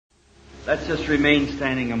Let's just remain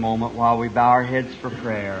standing a moment while we bow our heads for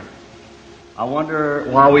prayer. I wonder,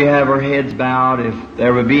 while we have our heads bowed, if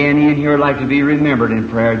there would be any in here who would like to be remembered in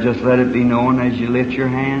prayer. Just let it be known as you lift your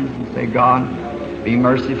hands and say, God, be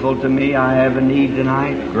merciful to me. I have a need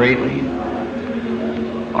tonight, greatly.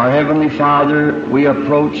 Our Heavenly Father, we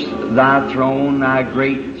approach Thy throne, Thy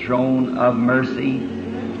great throne of mercy,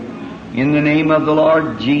 in the name of the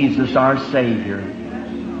Lord Jesus, our Savior.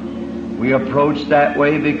 We approach that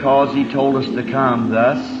way because He told us to come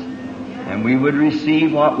thus, and we would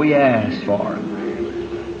receive what we ask for.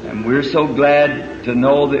 And we're so glad to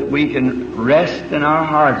know that we can rest in our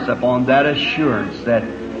hearts upon that assurance that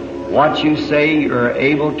what you say you're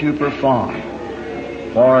able to perform.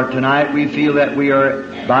 For tonight we feel that we are,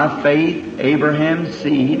 by faith, Abraham's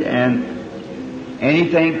seed, and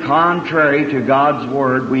anything contrary to God's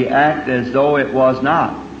Word, we act as though it was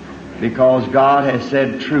not. Because God has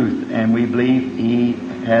said truth, and we believe He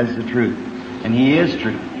has the truth. And He is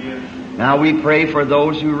truth. Now we pray for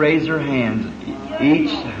those who raise their hands. Each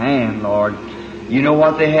hand, Lord, you know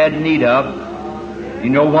what they had need of. You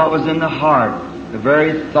know what was in the heart, the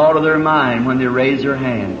very thought of their mind when they raised their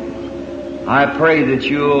hand. I pray that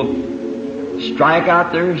you'll strike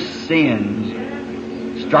out their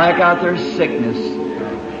sins, strike out their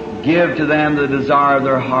sickness, give to them the desire of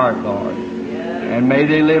their heart, Lord. And may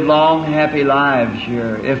they live long, happy lives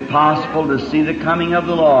here, if possible, to see the coming of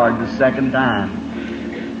the Lord the second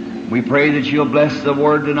time. We pray that you'll bless the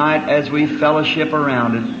Word tonight as we fellowship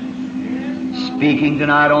around it, speaking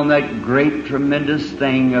tonight on that great, tremendous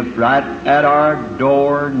thing of right at our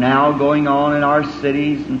door, now going on in our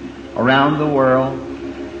cities and around the world.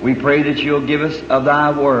 We pray that you'll give us of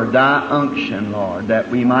Thy Word, Thy unction, Lord, that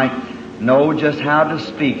we might know just how to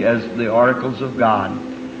speak as the oracles of God.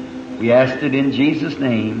 We ask it in Jesus'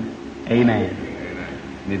 name. Amen.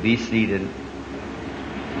 You may be seated.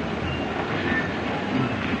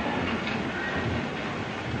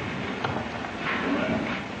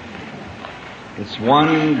 It's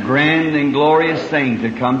one grand and glorious thing to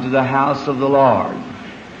come to the house of the Lord.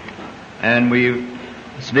 And we've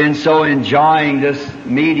been so enjoying this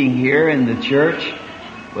meeting here in the church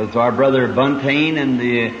with our brother Buntain and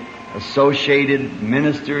the associated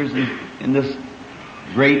ministers in this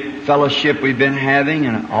great fellowship we've been having,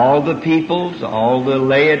 and all the peoples, all the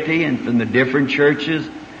laity, and from the different churches,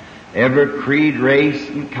 every creed, race,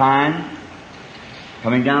 and kind.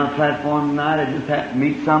 Coming down the platform tonight, I just happened to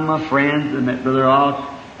meet some of my friends. I met Brother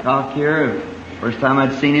Alcock here. First time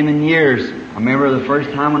I'd seen him in years. I remember the first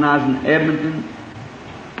time when I was in Edmonton,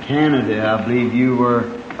 Canada. I believe you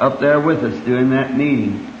were up there with us doing that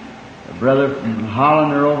meeting. A brother from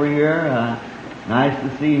Holland are over here. Nice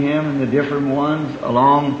to see him and the different ones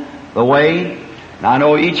along the way. And I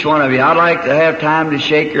know each one of you, I'd like to have time to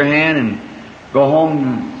shake your hand and go home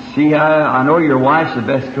and see how. I know your wife's the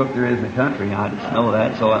best cook there is in the country. I just know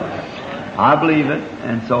that. So I believe it.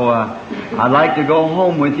 And so I'd like to go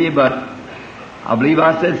home with you, but I believe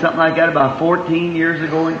I said something like that about 14 years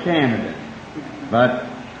ago in Canada. But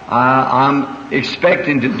I'm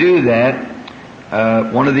expecting to do that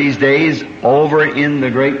one of these days over in the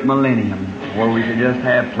great millennium, where we can just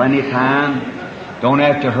have plenty of time, don't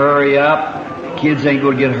have to hurry up, kids ain't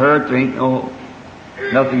going to get hurt, there ain't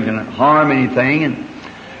nothing can harm anything. And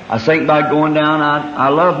I think about going down, I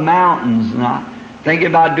love mountains, and I think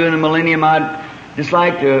about doing a millennium. I'd just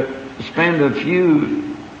like to spend a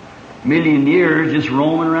few million years just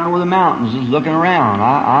roaming around with the mountains, just looking around.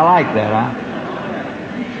 I like that.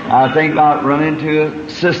 I think about running into a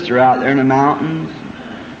sister out there in the mountains.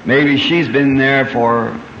 Maybe she's been there for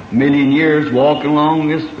a million years, walking along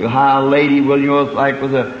this high lady, well, you know, like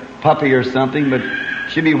with a puppy or something, but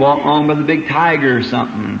she'd be walking along with a big tiger or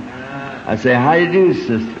something. I'd say, how do you do,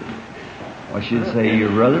 sister? Well, she'd say, you're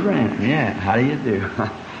Brother Branham. Yeah, how do you do?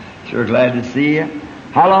 Sure glad to see you.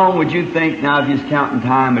 How long would you think now, if you're counting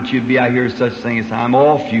time, that you'd be out here such thing as time?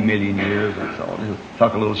 Oh, a few million years, that's all. Just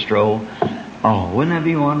tuck a little stroll. Oh, wouldn't that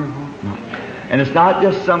be wonderful? No. And it's not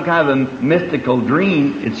just some kind of a mystical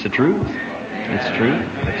dream, it's the truth. It's true.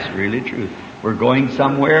 It's really true. We're going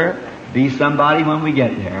somewhere, be somebody when we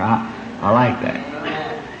get there. I like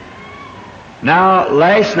that. Now,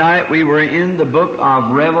 last night we were in the book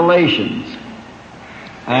of Revelations,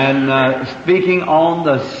 and speaking on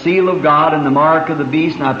the seal of God and the mark of the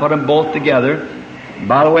beast, and I put them both together.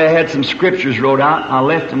 By the way, I had some scriptures wrote out, and I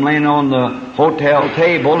left them laying on the hotel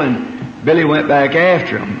table, and Billy went back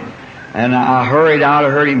after them. And I hurried out,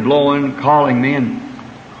 I heard him blowing, calling me, and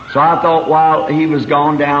so I thought while he was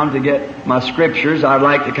gone down to get my scriptures, I'd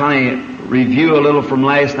like to kind of review a little from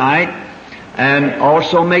last night and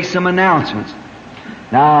also make some announcements.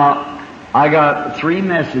 Now, I got 3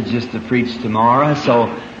 messages to preach tomorrow,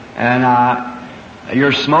 and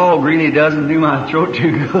your smog really doesn't do my throat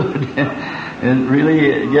too good. It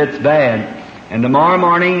really gets bad. And tomorrow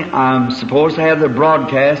morning, I'm supposed to have the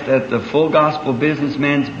broadcast at the Full Gospel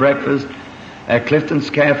Businessmen's Breakfast at Clifton's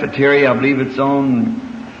Cafeteria. I believe it's on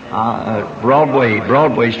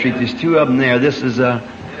Broadway Street. There's 2 of them there. This is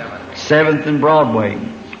 7th and Broadway,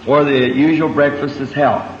 where the usual breakfast is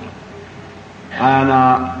held. And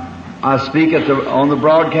I speak on the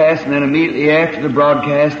broadcast, and then immediately after the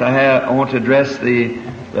broadcast, I want to address the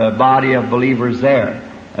body of believers there.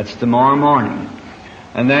 That's tomorrow morning.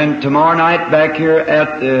 And then tomorrow night back here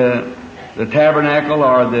at the tabernacle,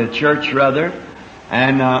 or the church rather.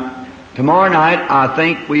 And tomorrow night I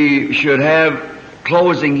think we should have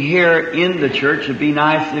closing here in the church. It'd be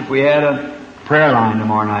nice if we had a prayer line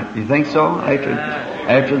tomorrow night. Do you think so?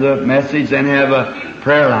 After the message, then have a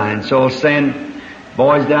prayer line. So send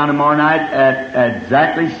boys down tomorrow night at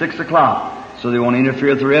exactly 6 o'clock. So they won't interfere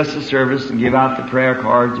with the rest of the service, and give out the prayer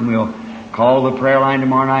cards, and we'll call the prayer line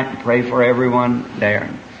tomorrow night and pray for everyone there.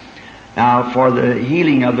 Now, for the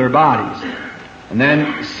healing of their bodies. And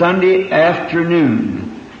then Sunday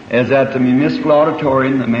afternoon is at the Municipal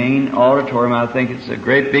Auditorium, the main auditorium. I think it's a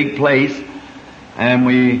great big place. And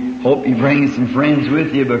we hope you bring some friends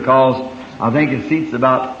with you, because I think it seats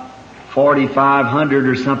about 4,500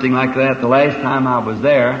 or something like that. The last time I was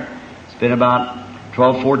there, it's been about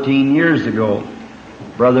 12, 14 years ago.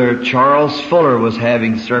 Brother Charles Fuller was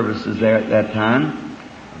having services there at that time.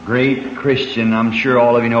 A great Christian. I'm sure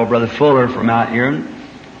all of you know Brother Fuller from out here.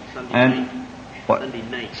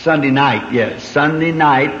 Sunday night, yes. Sunday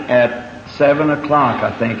night at 7 o'clock,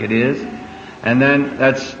 I think it is. And then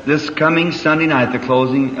that's this coming Sunday night, the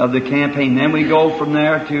closing of the campaign. Then we go from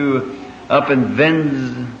there to up in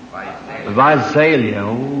Visalia.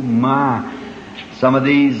 Oh my. Some of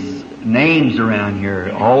these names around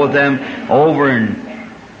here, all of them over in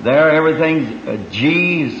there, everything's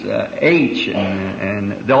G's, H,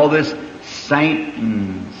 and all this saint,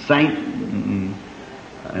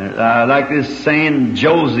 like this saying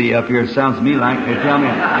Josie up here. It sounds to me like they tell me.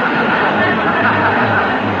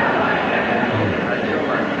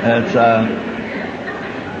 It's I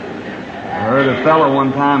heard a fellow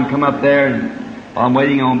one time come up there, and I'm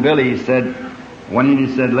waiting on Billy. He said,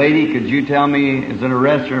 "Lady, could you tell me, is it a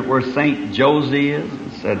restaurant where Saint Josie is?" I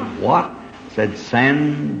said, "What?" Said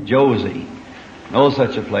San Jose. No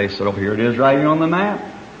such a place. Said, "Oh, here it is right here on the map."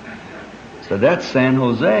 Said, "That's San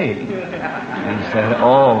Jose." And he said,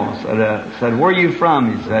 "Oh." Said, "Where are you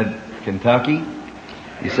from?" He said, "Kentucky."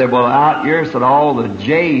 He said, "Well, out here," said, "all the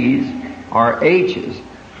J's are H's."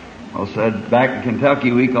 Well, said, "Back in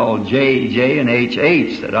Kentucky we call J, J, and H,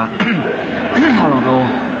 H." Said, I don't know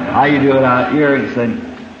how you do it out here.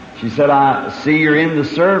 She said, "I see you're in the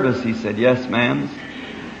service." He said, "Yes, ma'am."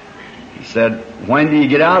 He said, "When do you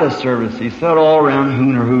get out of service?" He said, "All around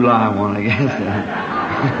July one, I guess."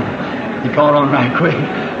 He caught on right quick.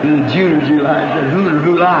 To the June or July, he said,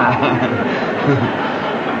 July.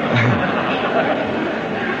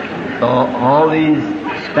 So all these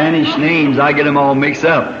Spanish names, I get them all mixed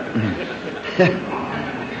up.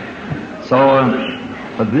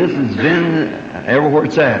 But this has been everywhere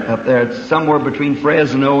it's at up there. It's somewhere between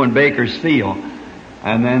Fresno and Bakersfield.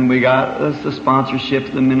 And then we got the sponsorship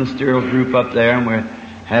of the ministerial group up there, and we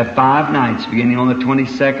have 5 nights beginning on the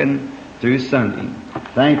 22nd through Sunday.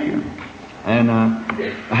 Thank you. And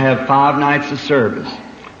I have 5 nights of service.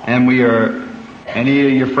 And we are, any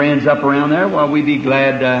of your friends up around there, well, we'd be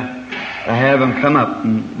glad to have them come up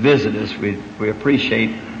and visit us. We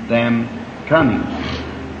appreciate them coming.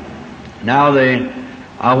 Now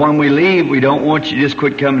when we leave, we don't want you to just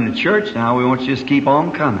quit coming to church now. We want you to just keep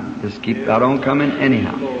on coming. Just keep right on coming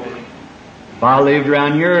anyhow. If I lived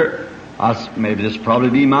around here, maybe this would probably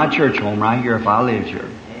be my church home right here if I lived here.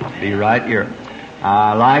 Be right here.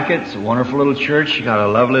 I like it. It's a wonderful little church. You got a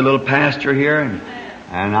lovely little pastor here,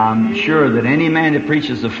 and I'm sure that any man that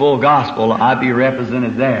preaches the full gospel, I'd be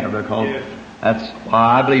represented there, because that's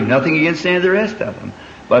why I believe nothing against any of the rest of them.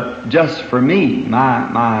 But just for me,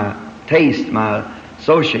 my taste, my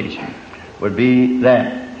association would be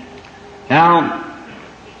that. Now,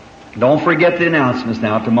 don't forget the announcements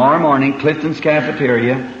now. Tomorrow morning, Clifton's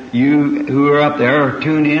Cafeteria, you who are up there or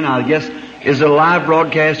tune in, I guess, is it a live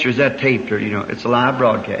broadcast or is that taped? Or, it's a live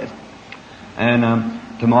broadcast. And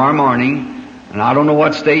tomorrow morning, and I don't know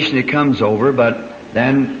what station it comes over, but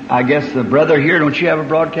then I guess the brother here, don't you have a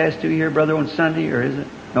broadcast too here, brother, on Sunday, or is it?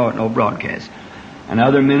 No broadcast. And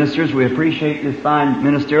other ministers, we appreciate this fine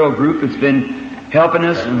ministerial group that's been helping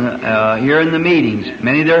us here in the meetings.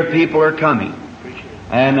 Many of their people are coming.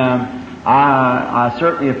 And I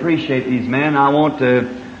certainly appreciate these men. I want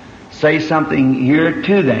to say something here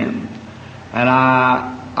to them. And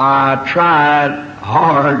I tried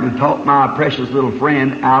hard to talk my precious little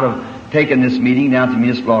friend out of taking this meeting down to the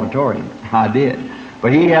municipal auditorium. I did.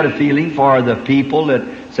 But he had a feeling for the people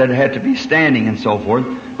that said it had to be standing and so forth.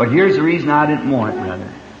 But here's the reason I didn't want it,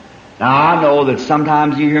 brother. Now I know that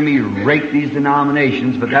sometimes you hear me rake these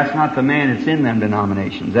denominations, but that's not the man that's in them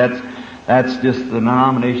denominations. That's just the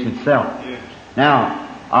denomination itself. Now,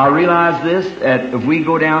 I realize this, that if we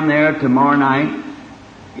go down there tomorrow night,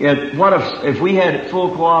 what if we had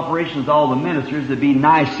full cooperation with all the ministers, it'd be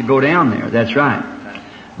nice to go down there. That's right.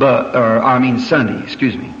 Sunday,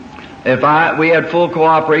 excuse me. If we had full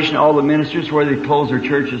cooperation, all the ministers where they close their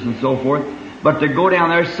churches and so forth, but to go down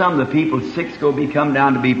there, some of the people, 6 be come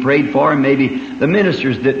down to be prayed for, and maybe the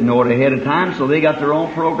ministers didn't know it ahead of time, so they got their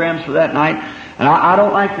own programs for that night. And I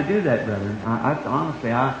don't like to do that, brother.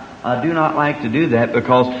 Honestly, I do not like to do that,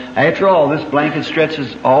 because after all, this blanket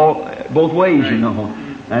stretches both ways, you know.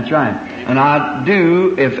 That's right. And I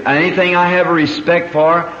do, if anything I have a respect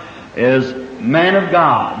for is men of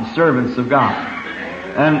God, servants of God.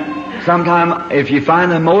 And sometimes, if you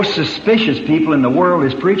find the most suspicious people in the world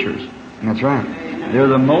is preachers. That's right. They're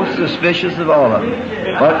the most suspicious of all of them.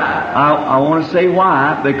 But I want to say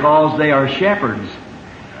why. Because they are shepherds.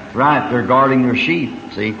 Right. They're guarding their sheep.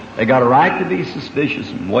 See, they got a right to be suspicious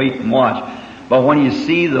and wait and watch. But when you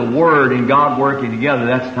see the Word and God working together,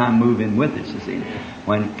 that's time to move in with it, you see.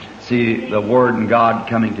 When see the Word and God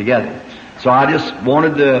coming together. So I just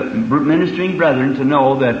wanted the ministering brethren to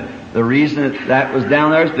know that the reason that was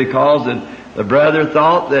down there is because the brother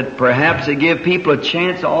thought that perhaps to give people a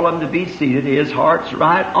chance, all of them to be seated. His heart's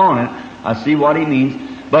right on it. I see what he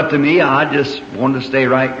means. But to me, I just wanted to stay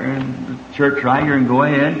right here in the church right here and go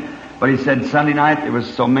ahead. But he said Sunday night there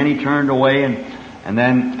was so many turned away, and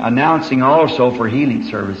then announcing also for healing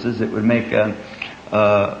services, it would make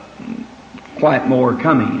quite more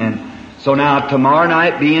coming. And so now tomorrow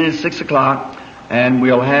night being at 6 o'clock, and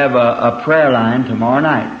we'll have a prayer line tomorrow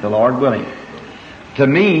night, the Lord willing. To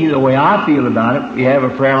me, the way I feel about it, we have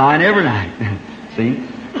a prayer line every night. See?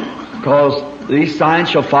 Because these signs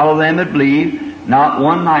shall follow them that believe. Not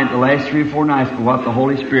one night, the last 3 or 4 nights, but what the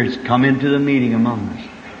Holy Spirit's come into the meeting among us.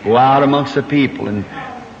 Go out amongst the people and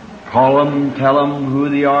call them, tell them who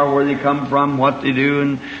they are, where they come from, what they do,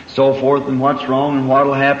 and so forth, and what's wrong, and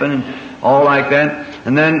what'll happen, and all like that.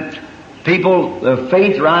 And then people, the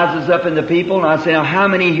faith rises up in the people, and I say, now how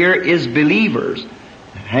many here is believers?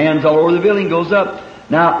 Hands all over the building goes up.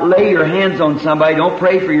 Now lay your hands on somebody. Don't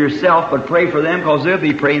pray for yourself, but pray for them, because they'll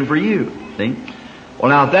be praying for you. See? Well,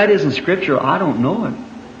 now if that isn't scriptural, I don't know it.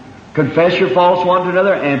 Confess your faults one to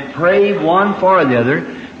another and pray one for the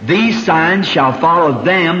other. These signs shall follow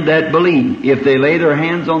them that believe. If they lay their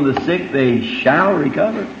hands on the sick, they shall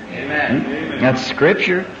recover. Amen. That's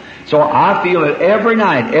scripture. So I feel that every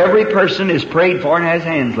night, every person is prayed for and has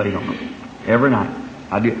hands laid on them. Every night.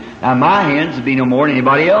 I do. Now my hands would be no more than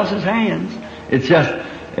anybody else's hands. It's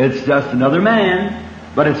just another man.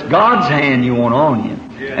 But it's God's hand you want on you.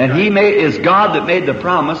 And it's God that made the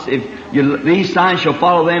promise. These signs shall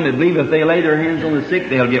follow them that believe. If they lay their hands on the sick,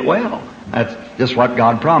 they'll get well. That's just what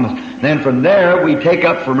God promised. Then from there, we take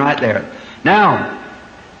up from right there. Now,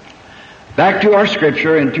 back to our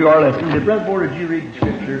scripture and to our lesson. Brother Board, did you read the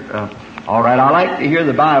scripture? All right, I like to hear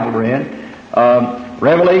the Bible read.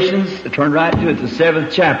 Revelations, turn right to it, the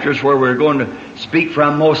 7th chapter is where we're going to speak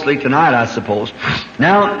from mostly tonight, I suppose.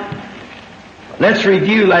 Now, let's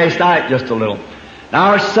review last night just a little.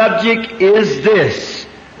 Now our subject is this.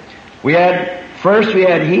 First we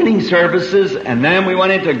had healing services, and then we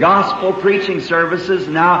went into gospel preaching services.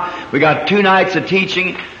 Now we got 2 nights of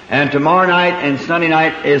teaching, and tomorrow night and Sunday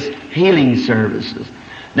night is healing services.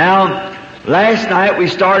 Now, last night we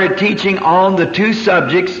started teaching on the 2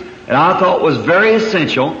 subjects that I thought was very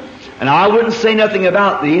essential, and I wouldn't say nothing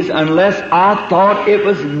about these unless I thought it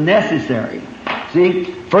was necessary. See,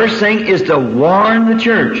 first thing is to warn the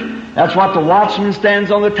church. That's what the watchman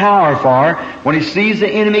stands on the tower for. When he sees the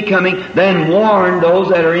enemy coming, then warn those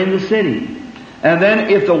that are in the city. And then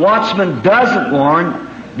if the watchman doesn't warn,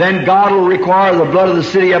 then God will require the blood of the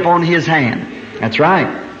city upon his hand. That's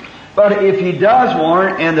right. But if he does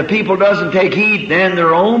warn and the people doesn't take heed, then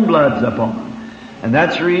their own blood's upon them. And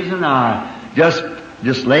that's the reason I just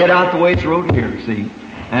lay it out the way it's wrote here, see.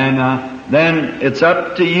 And then it's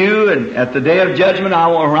up to you, and at the day of judgment, when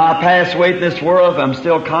I pass away from this world, if I'm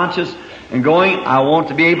still conscious and going, I want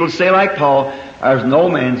to be able to say like Paul, there's no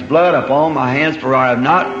man's blood upon my hands, for I have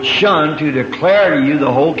not shunned to declare to you the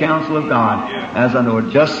whole counsel of God, as I know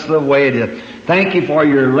it, just the way it is. Thank you for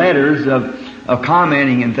your letters of of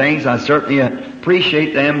commenting and things. I certainly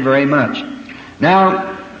appreciate them very much.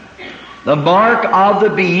 Now, the mark of the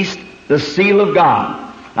beast, the seal of God.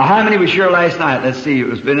 Now, how many was here last night? Let's see. It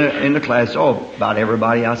was been in the class. Oh, about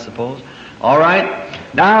everybody, I suppose. All right.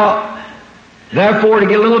 Now, therefore, to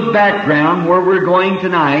get a little background where we're going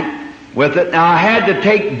tonight with it. Now, I had to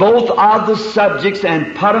take both of the subjects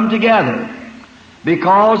and put them together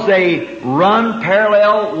because they run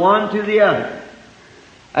parallel one to the other.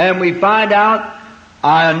 And we find out,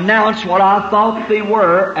 I announced what I thought they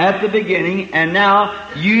were at the beginning, and now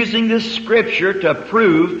using this scripture to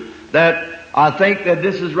prove that I think that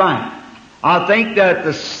this is right. I think that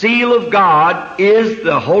the seal of God is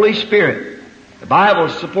the Holy Spirit. The Bible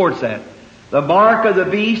supports that. The mark of the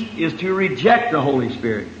beast is to reject the Holy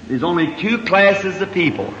Spirit. There's only two classes of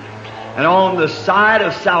people. And on the side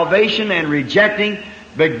of salvation and rejecting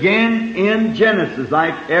begin in Genesis,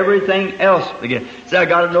 like everything else began. See, I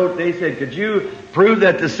got a note, they said, could you prove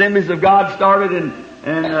that the Assemblies of God started in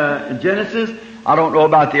Genesis? I don't know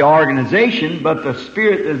about the organization, but the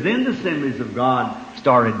Spirit that's in the Assemblies of God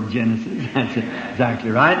started in Genesis. That's exactly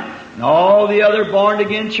right. And all the other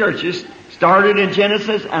born-again churches started in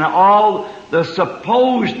Genesis, and all the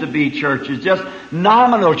supposed to be churches, just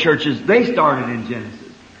nominal churches, they started in Genesis.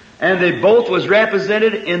 And they both was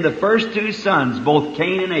represented in the first two sons, both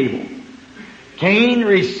Cain and Abel. Cain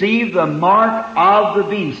received the mark of the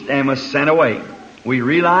beast and was sent away. We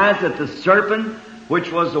realize that the serpent,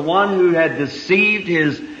 which was the one who had deceived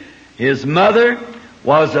his mother,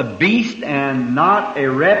 was a beast and not a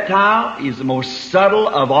reptile. He's the most subtle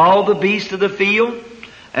of all the beasts of the field.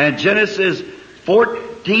 And Genesis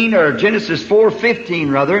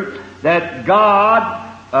 4:15 rather, that God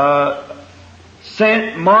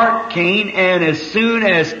marked Cain, and as soon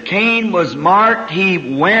as Cain was marked,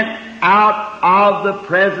 he went out of the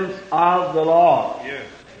presence of the Lord. Yes.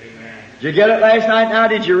 Amen. Did you get it last night now?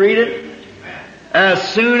 Did you read it?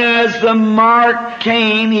 As soon as the mark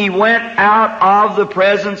came, he went out of the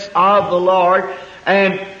presence of the Lord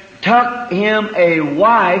and took him a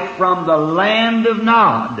wife from the land of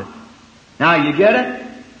Nod. Now you get it?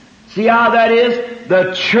 See how that is?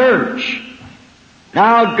 The church.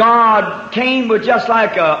 Now Cain was just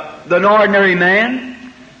like an ordinary man.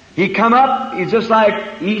 He come up, he's just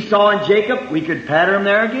like Esau and Jacob. We could pattern him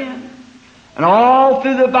there again. And all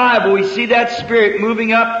through the Bible we see that spirit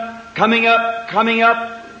moving up, coming up,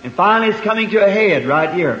 and finally it's coming to a head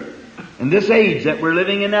right here. In this age that we're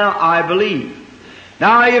living in now, I believe.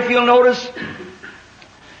 Now if you'll notice,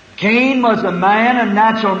 Cain was a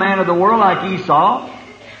natural man of the world like Esau.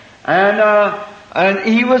 And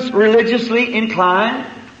he was religiously inclined.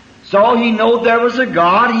 So he knew there was a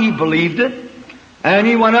God. He believed it. And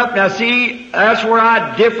he went up. Now see, that's where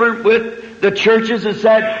I differ with the churches that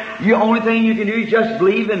said, the only thing you can do is just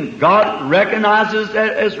believe and God recognizes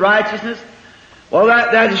that as righteousness. Well,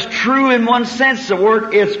 that is true in one sense of the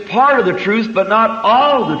word. It's part of the truth, but not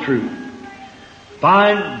all of the truth.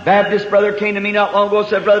 Fine Baptist brother came to me not long ago and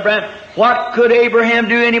said, Brother Branham, what could Abraham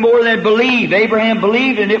do any more than believe? Abraham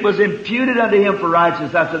believed and it was imputed unto him for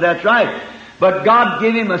righteousness. I said, that's right. But God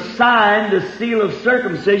gave him a sign, the seal of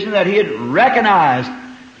circumcision, that he had recognized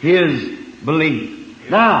his belief.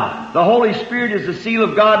 Now, the Holy Spirit is the seal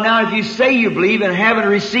of God. Now, if you say you believe and haven't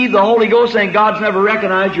received the Holy Ghost, then God's never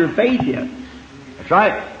recognized your faith yet. That's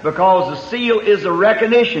right. Because the seal is a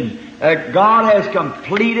recognition that God has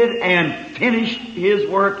completed and finished His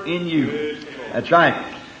work in you. That's right.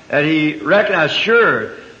 That He recognized.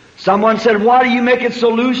 Sure. Someone said, why do you make it so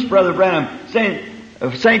loose, Brother Branham?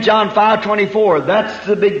 St. John 5:24. That's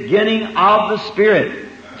the beginning of the Spirit.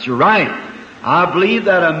 That's right. I believe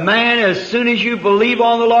that a man, as soon as you believe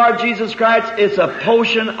on the Lord Jesus Christ, it's a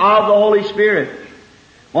portion of the Holy Spirit.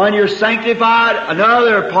 When you're sanctified,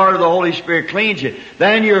 another part of the Holy Spirit cleans you.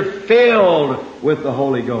 Then you're filled with the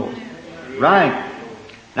Holy Ghost. Right.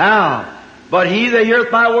 Now, but he that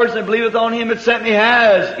heareth my words and believeth on him that sent me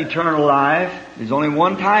has eternal life. There's only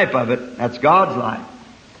one type of it. That's God's life.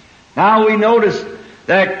 Now we notice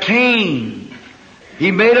that Cain,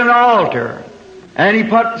 he made an altar and he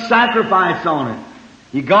put sacrifice on it.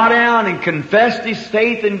 He got down and confessed his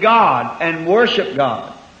faith in God and worshiped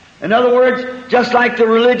God. In other words, just like the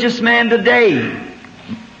religious man today,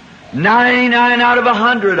 99 out of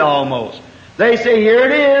 100 almost. They say, here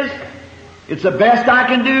it is. It's the best I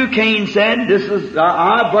can do, Cain said. This is,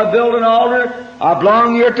 I built an altar. I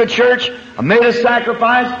belong here to church. I made a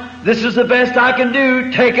sacrifice. This is the best I can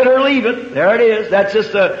do. Take it or leave it. There it is. That's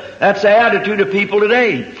the attitude of people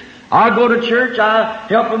today. I go to church, I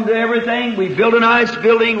help them do everything. We build a nice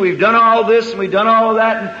building, we've done all this and we've done all of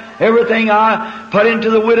that, and everything I put into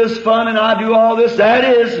the widow's fund and I do all this. That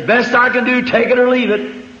is the best I can do, take it or leave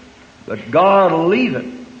it. But God will leave it.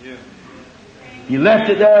 He left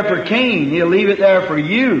it there for Cain, He'll leave it there for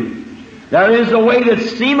you. There is a way that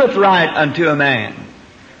seemeth right unto a man,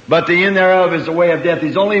 but the end thereof is the way of death.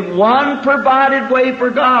 There's only one provided way for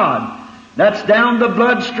God. That's down the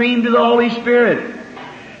bloodstream to the Holy Spirit.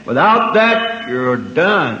 Without that, you're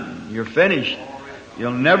done. You're finished.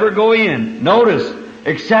 You'll never go in. Notice,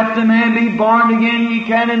 except a man be born again, ye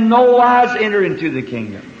can in no wise enter into the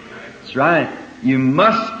kingdom. That's right. You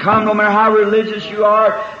must come, no matter how religious you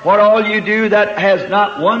are, what all you do, that has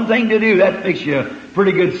not one thing to do. That makes you a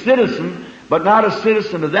pretty good citizen, but not a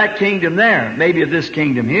citizen of that kingdom there, maybe of this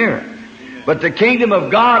kingdom here. But the kingdom of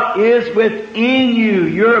God is within you.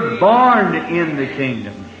 You're born in the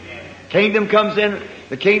kingdom. Kingdom comes in.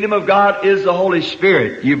 The kingdom of God is the Holy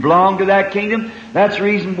Spirit. You belong to that kingdom. That's the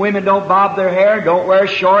reason women don't bob their hair, don't wear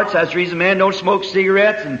shorts. That's the reason men don't smoke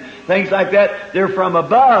cigarettes and things like that. They're from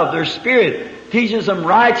above. Their spirit teaches them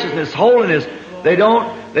righteousness, holiness. They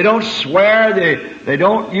don't swear. They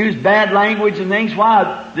don't use bad language and things.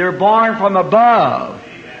 Why? They're born from above.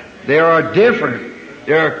 They are different.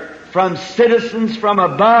 They're from citizens from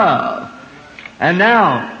above. And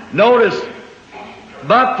now, notice,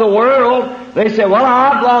 but the world, they say, well,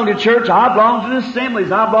 I belong to church, I belong to the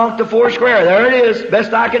assemblies, I belong to Foursquare. There it is,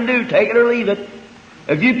 best I can do, take it or leave it.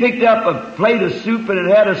 If you picked up a plate of soup and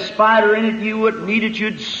it had a spider in it, you wouldn't eat it,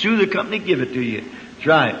 you'd sue the company, give it to you. That's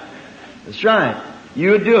right. That's right.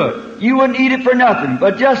 You would do it. You wouldn't eat it for nothing,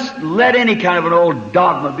 but just let any kind of an old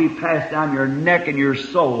dogma be passed down your neck and your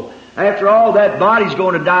soul. After all, that body's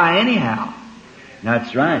going to die anyhow.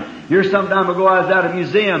 That's right. Here some time ago I was at a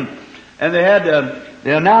museum and they had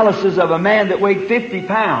the analysis of a man that weighed 50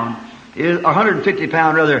 pounds, 150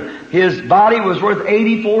 pounds rather. His body was worth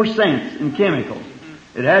 84 cents in chemicals.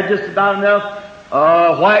 It had just about enough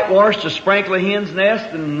whitewash to sprinkle a hen's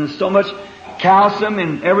nest and so much calcium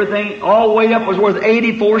and everything. All the way up was worth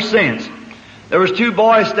 84 cents. There was two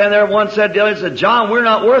boys standing there. One said, Dylan said, John, we're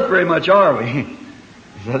not worth very much, are we?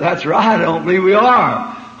 He said, that's right, I don't believe we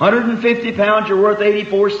are. 150 pounds, you're worth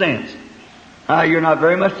 84 cents. You're not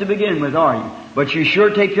very much to begin with, are you? But you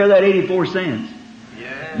sure take care of that 84 cents.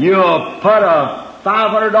 Yeah. You'll put a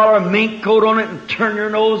 $500 mink coat on it and turn your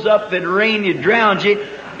nose up. If it rains, you drown you.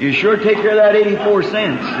 You sure take care of that 84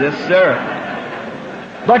 cents. Yes,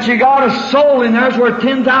 sir. But you got a soul in there that's worth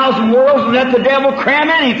 10,000 worlds, and let the devil cram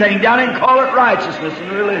anything down and call it righteousness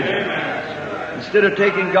and religion. Instead of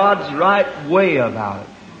taking God's right way about it.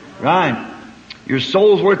 Right. Your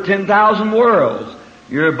soul's worth 10,000 worlds.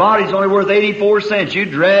 Your body's only worth 84 cents. You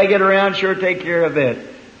drag it around, sure take care of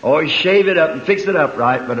it. Always shave it up and fix it up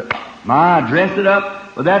right. But, dress it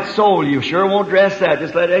up with that soul. You sure won't dress that.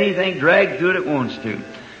 Just let anything drag through it it wants to.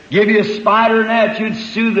 Give you a spider and that, you'd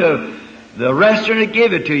sue the restaurant to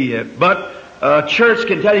give it to you. But church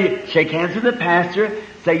can tell you, shake hands with the pastor,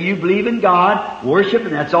 say you believe in God, worship,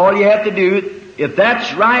 and that's all you have to do. If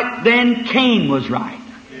that's right, then Cain was right.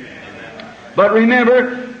 But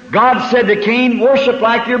remember, God said to Cain, worship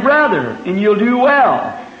like your brother, and you'll do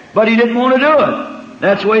well. But he didn't want to do it.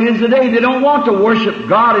 That's the way it is today. They don't want to worship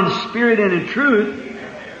God in spirit and in truth.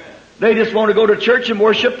 They just want to go to church and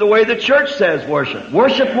worship the way the church says worship.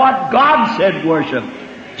 Worship what God said worship.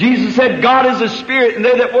 Jesus said, God is a spirit, and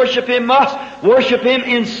they that worship Him must worship Him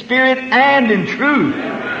in spirit and in truth.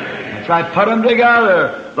 That's right. Put them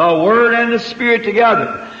together. The Word and the Spirit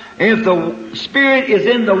together. If the Spirit is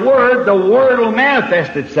in the Word will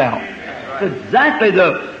manifest itself. That's exactly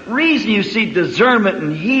the reason you see discernment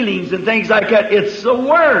and healings and things like that. It's the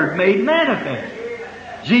Word made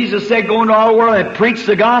manifest. Jesus said, go into all the world and preach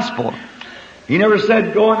the gospel. He never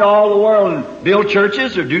said, go into all the world and build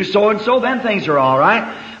churches or do so and so. Then things are all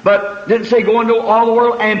right. But didn't say go into all the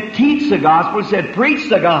world and teach the gospel. He said preach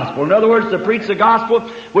the gospel. In other words, to preach the gospel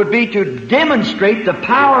would be to demonstrate the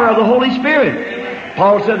power of the Holy Spirit.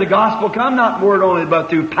 Paul said the gospel come not in word only, but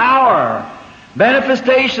through power.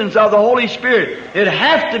 Manifestations of the Holy Spirit. It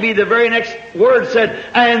has to be the very next word said,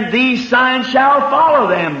 and these signs shall follow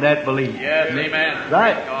them that believe. Yes, amen.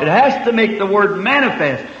 Right? It has to make the word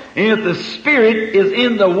manifest. And if the Spirit is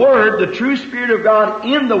in the Word, the true Spirit of God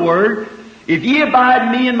in the Word, if ye abide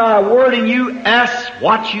in me and my word in you, ask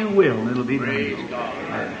what you will, and it'll be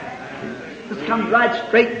done. This comes right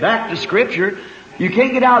straight back to Scripture. You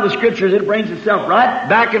can't get out of the Scriptures. It brings itself right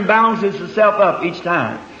back and balances itself up each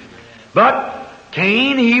time. But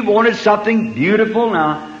Cain, he wanted something beautiful.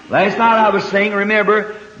 Now, last night I was saying,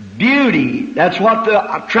 remember, beauty. That's what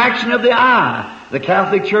the attraction of the eye. The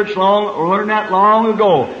Catholic Church learned that long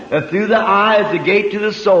ago, that through the eye is the gate to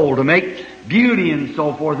the soul, to make beauty and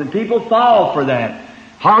so forth, and people fall for that.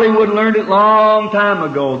 Hollywood learned it long time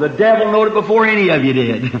ago. The devil knew it before any of you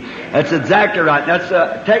did. That's exactly right. That's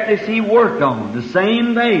the techniques he worked on. The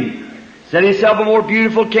same thing. Set himself a more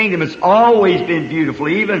beautiful kingdom. It's always been beautiful.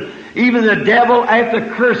 Even the devil, after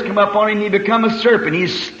the curse come up on him, he become a serpent.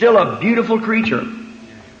 He's still a beautiful creature.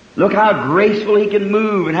 Look how graceful he can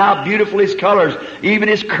move and how beautiful his colors. Even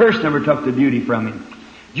his curse never took the beauty from him.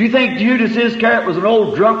 Do you think Judas Iscariot was an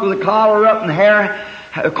old drunk with a collar up and hair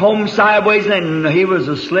combed sideways, and he was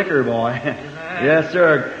a slicker boy? Yes,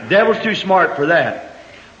 sir. Devil's too smart for that.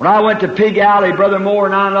 When I went to Pig Alley, Brother Moore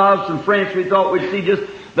and I lost some French, we thought we'd see just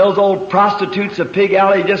those old prostitutes of Pig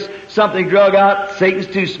Alley, just something drug out. Satan's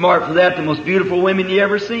too smart for that. The most beautiful women you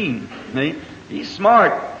ever seen. See? He's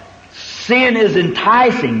smart. Sin is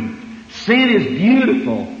enticing. Sin is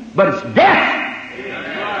beautiful, but it's death.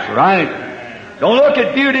 That's right. Don't look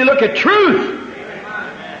at beauty, look at truth.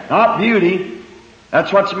 Not beauty.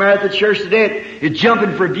 That's what's the matter at the church today. It's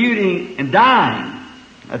jumping for beauty and dying.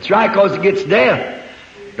 That's right, because it gets death.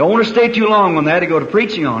 Don't want to stay too long on that to go to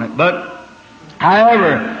preaching on it. But,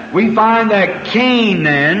 however, we find that Cain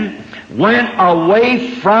then went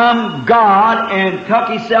away from God and took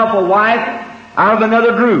himself a wife out of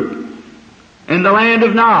another group in the land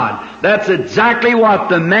of Nod. That's exactly what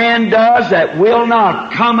the man does that will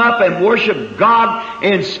not come up and worship God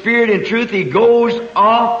in spirit and truth. He goes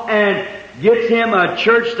off and gets him a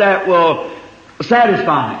church that will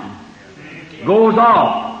satisfy him. Goes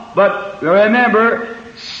off. But remember,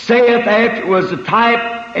 saith after was the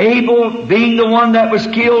type, Abel being the one that was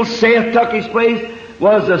killed, saith took his place,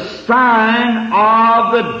 was a sign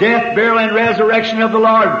of the death, burial, and resurrection of the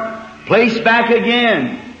Lord. Placed back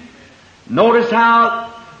again. Notice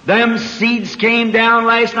how them seeds came down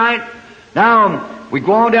last night. Now, we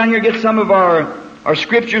go on down here and get some of our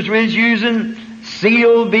scriptures we're using.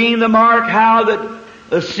 Seal being the mark, how that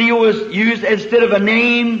the seal was used instead of a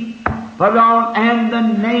name, put it on, and the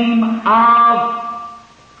name of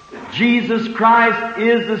Jesus Christ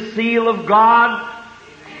is the seal of God,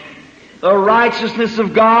 the righteousness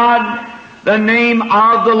of God. The name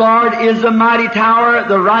of the Lord is the mighty tower.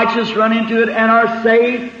 The righteous run into it and are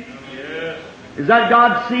saved. Is that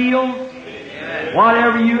God's seal?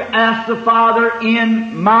 Whatever you ask the Father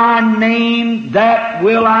in my name, that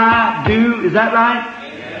will I do. Is that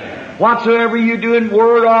right? Whatsoever you do in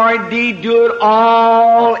word or in deed, do it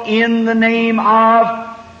all in the name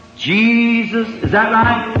of Jesus. Is that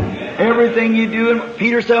right? Everything you do, and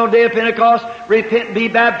Peter said on the day of Pentecost, repent and be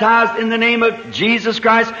baptized in the name of Jesus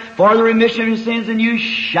Christ for the remission of your sins, and you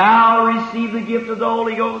shall receive the gift of the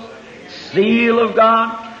Holy Ghost. Seal of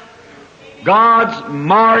God. God's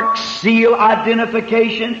mark, seal,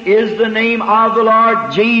 identification is the name of the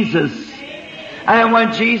Lord Jesus. And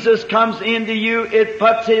when Jesus comes into you, it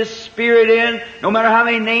puts His Spirit in. No matter how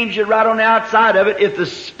many names you write on the outside of it, if the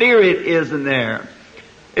Spirit isn't there,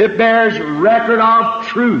 it bears record of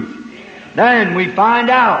truth. Then we find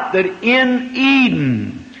out that in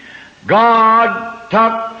Eden, God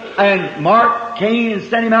took and marked Cain and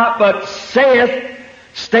sent him out, but Seth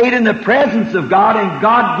stayed in the presence of God, and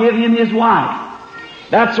God gave him his wife.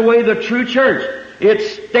 That's the way the true church.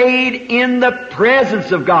 It stayed in the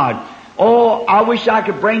presence of God. Oh, I wish I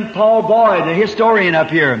could bring Paul Boyd, the historian, up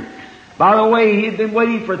here. By the way, he'd been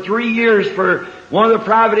waiting for 3 years for one of the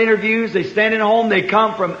private interviews. They stand in home. They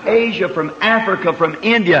come from Asia, from Africa, from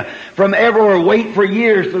India, from everywhere, wait for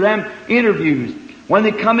years for them interviews. When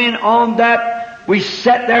they come in on that, we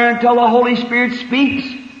sit there until the Holy Spirit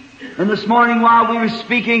speaks. And this morning while we were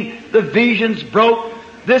speaking, the visions broke.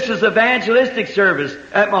 This is evangelistic service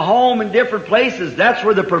at my home in different places. That's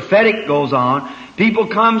where the prophetic goes on. People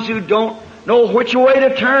comes who don't know which way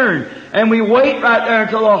to turn. And we wait right there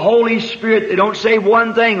until the Holy Spirit, they don't say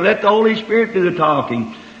one thing, let the Holy Spirit do the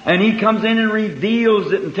talking. And He comes in and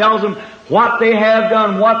reveals it and tells them what they have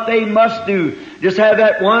done, what they must do. Just have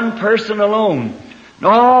that one person alone.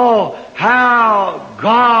 Oh, how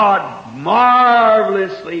God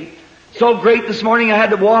marvelously, so great this morning I had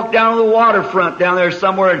to walk down to the waterfront down there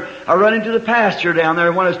somewhere, and I run into the pasture down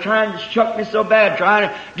there when I was trying to shock me so bad, trying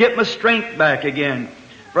to get my strength back again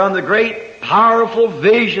from the great powerful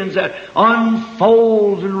visions that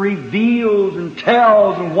unfolds and reveals and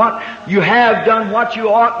tells and what you have done, what you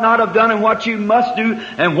ought not have done, and what you must do,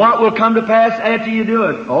 and what will come to pass after you do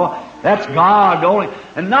it. Oh, that's God only.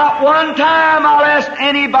 And not one time I'll ask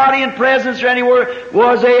anybody in presence or anywhere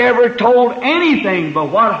was they ever told anything but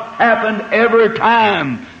what happened every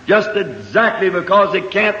time. Just exactly because it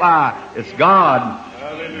can't lie. It's God.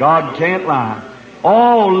 God can't lie.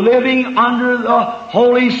 all living under the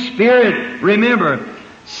Holy Spirit. Remember,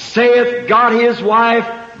 saith God his wife,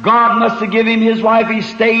 God must have given him his wife, he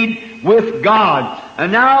stayed with God.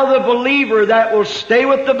 And now the believer that will stay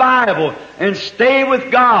with the Bible and stay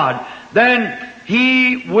with God, then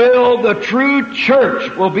the true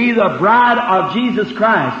church will be the bride of Jesus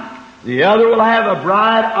Christ. The other will have a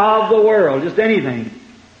bride of the world, just anything.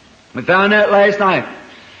 We found that last night.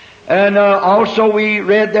 And also we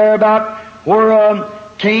read there about where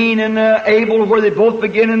Cain and Abel, where they both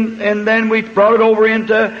begin, and then we brought it over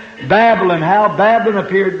into Babylon, how Babylon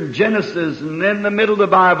appeared in Genesis, and then the middle of the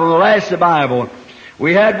Bible, the last of the Bible.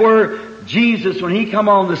 We had where Jesus, when he come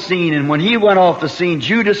on the scene, and when he went off the scene,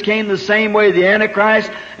 Judas came the same way, the Antichrist,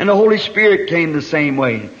 and the Holy Spirit came the same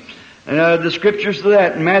way. The scriptures to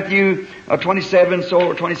that in Matthew 27,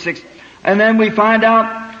 or 26. And then we find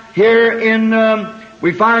out here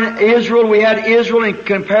we find Israel, we had Israel and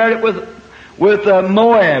compared it with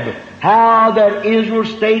Moab. How that Israel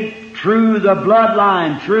stayed true, the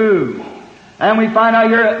bloodline true. And we find out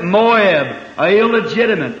here Moab,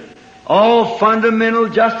 illegitimate. All fundamental,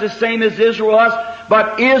 just the same as Israel was.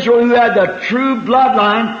 But Israel, who had the true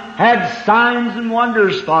bloodline, had signs and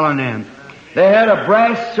wonders following them. They had a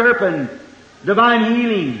brass serpent, divine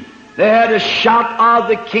healing. They had a shout of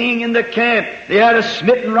the king in the camp. They had a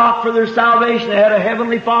smitten rock for their salvation. They had a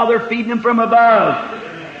heavenly Father feeding them from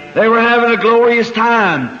above. They were having a glorious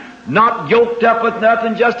time. Not yoked up with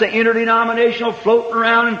nothing, just an interdenominational floating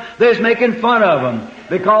around, and they was making fun of them.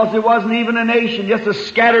 Because it wasn't even a nation, just a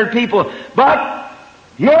scattered people. But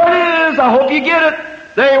here it is, I hope you get it.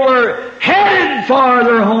 They were headed for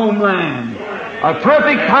their homeland. A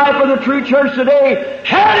perfect type of the true church today,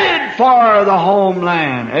 headed for the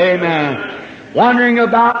homeland. Amen. Wandering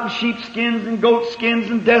about in sheepskins and goatskins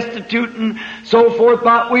and destitute and so forth,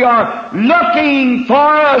 but we are looking for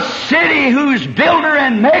a city whose builder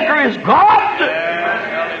and maker is God.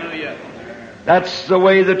 Hallelujah. That's the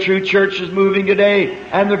way the true church is moving today.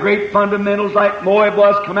 And the great fundamentals like Moab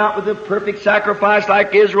was come out with a perfect sacrifice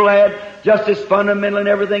like Israel had, just as fundamental in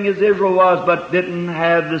everything as Israel was, but didn't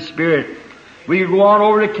have the Spirit. We go on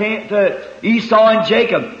over to Esau and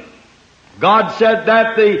Jacob. God said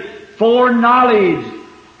that the foreknowledge,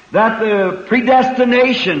 that the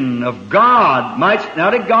predestination of God might,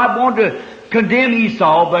 not that God wanted to condemn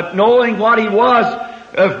Esau, but knowing what he was,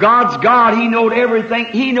 if God's God, he knowed everything.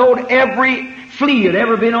 He knowed every flea that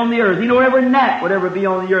ever been on the earth. He knowed every gnat would ever be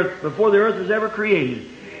on the earth before the earth was ever created.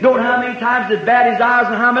 He knowed how many times he'd bat his eyes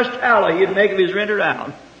and how much tallow he'd make if he's rendered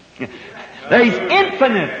out. He's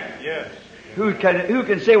infinite. Yes. Who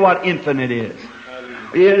can say what infinite is?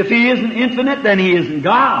 If he isn't infinite, then he isn't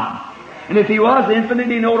God. And if he was infinite,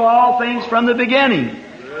 he knowed all things from the beginning.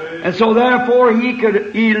 And so therefore he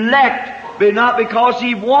could elect, but not because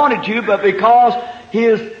he wanted to, but because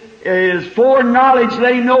his foreknowledge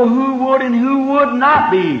let him know who would and who would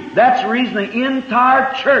not be. That's the reason the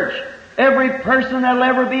entire church, every person that'll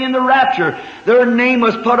ever be in the rapture, their name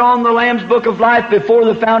was put on the Lamb's Book of Life before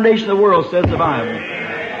the foundation of the world, says the Bible.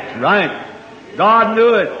 Right. God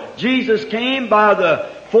knew it. Jesus came by the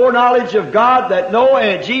foreknowledge of God that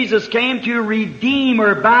and Jesus came to redeem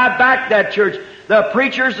or buy back that church. The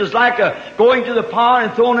preachers is like going to the pond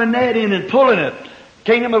and throwing a net in and pulling it.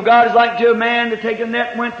 Kingdom of God is like to a man to take a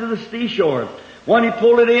net and went to the seashore. When he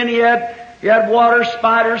pulled it in, he had water,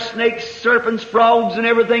 spiders, snakes, serpents, frogs, and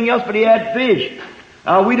everything else, but he had fish.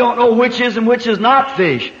 We don't know which is and which is not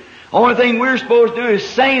fish. Only thing we're supposed to do is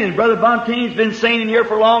seining. Brother Buntaine's been seining here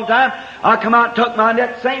for a long time. I come out and tuck my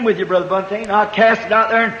net, seine with you, Brother Buntain. I cast it out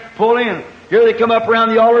there and pull in. Here they come up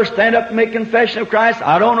around the altar, stand up and make confession of Christ.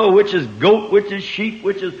 I don't know which is goat, which is sheep,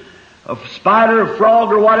 which is a spider, a frog,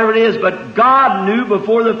 or whatever it is, but God knew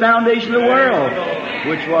before the foundation of the world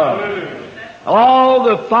which was. All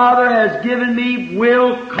the Father has given me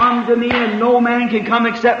will come to me, and no man can come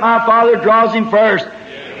except my Father draws him first.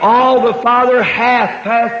 All the Father hath,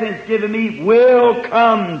 past tense, given me will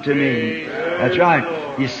come to me. That's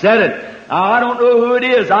right. He said it. Now, I don't know who it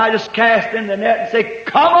is. I just cast in the net and say,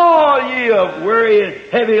 come all ye of weary and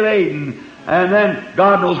heavy laden. And then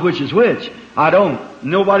God knows which is which. I don't.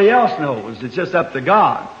 Nobody else knows. It's just up to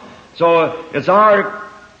God. So it's our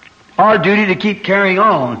duty to keep carrying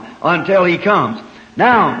on until He comes.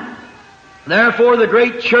 Now, therefore the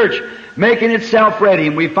great church making itself ready.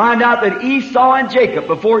 And we find out that Esau and Jacob,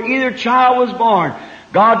 before either child was born,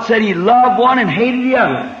 God said He loved one and hated the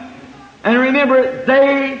other. And remember,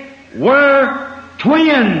 they were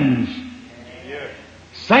twins.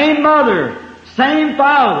 Same mother, same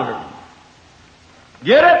father.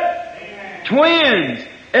 Get it? Twins.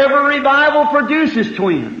 Every revival produces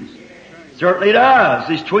twins. Certainly does.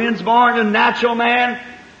 These twins born, the natural man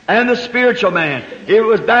and the spiritual man. It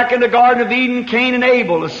was back in the Garden of Eden, Cain and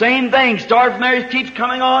Abel. The same thing. Started from there, it keeps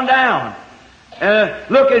coming on down.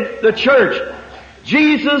 Look at the church.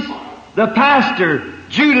 Jesus, the pastor.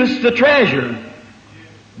 Judas, the treasurer.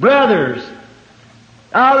 Brothers.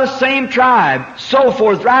 Out of the same tribe. So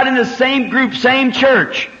forth. Right in the same group, same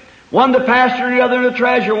church. One the pastor and the other the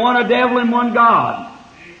treasurer. One a devil and one God.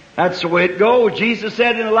 That's the way it goes. Jesus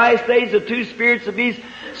said in the last days the two spirits would be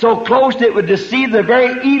so close that it would deceive the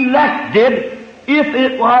very elected if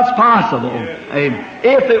it was possible. Amen.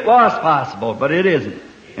 If it was possible, but it isn't.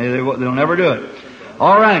 They'll never do it.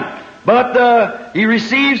 All right. But he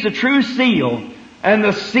receives the true seal, and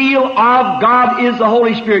the seal of God is the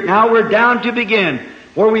Holy Spirit. Now we're down to begin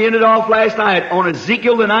where we ended off last night on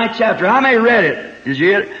Ezekiel the 9th chapter. How many read it? Did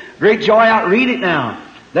you get it? Great joy out. Read it now.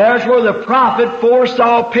 There's where the prophet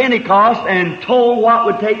foresaw Pentecost and told what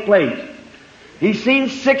would take place. He seen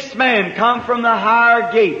 6 men come from the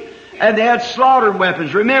higher gate, and they had slaughter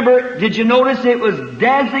weapons. Remember, did you notice it was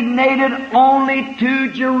designated only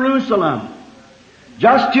to Jerusalem?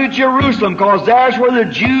 Just to Jerusalem, because there's where the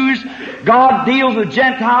Jews, God deals with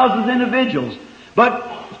Gentiles as individuals. But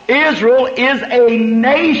Israel is a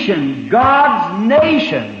nation, God's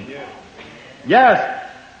nation. Yes.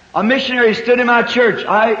 A missionary stood in my church.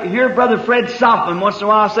 I hear Brother Fred Softman once in a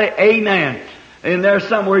while say, Amen. And there's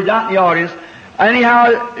somewhere he's out in the audience.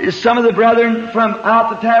 Anyhow, some of the brethren from out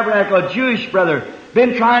the tabernacle, a Jewish brother,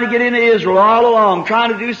 been trying to get into Israel all along,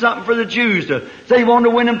 trying to do something for the Jews to say he wanted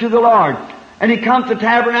to win them to the Lord. And he come to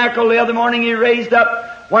tabernacle the other morning, he raised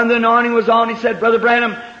up, when the anointing was on, he said, Brother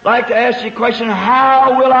Branham, I'd like to ask you a question.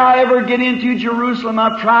 How will I ever get into Jerusalem?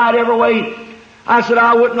 I've tried every way. I said,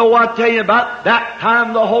 I wouldn't know what to tell you about. That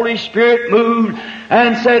time the Holy Spirit moved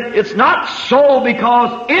and said, it's not so,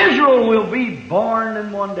 because Israel will be born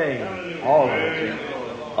in one day. All of it.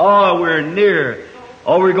 Oh, we're near.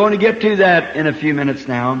 Oh, we're going to get to that in a few minutes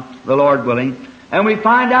now, the Lord willing. And we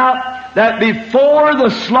find out that before the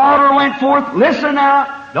slaughter went forth, listen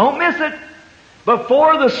now, don't miss it.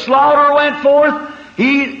 Before the slaughter went forth,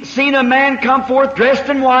 he seen a man come forth dressed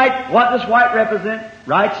in white. What does white represent?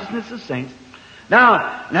 Righteousness of saints. Now,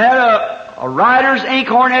 had a rider's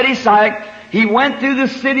inkhorn at his side. He went through the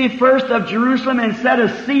city first of Jerusalem and set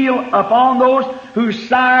a seal upon those who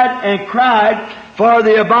sighed and cried for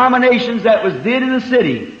the abominations that was did in the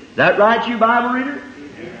city. Is that right, you Bible reader?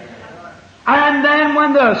 And then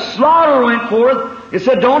when the slaughter went forth, it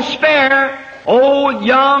said, don't spare old,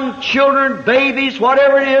 young, children, babies,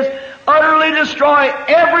 whatever it is, utterly destroy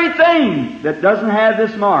everything that doesn't have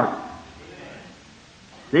this mark.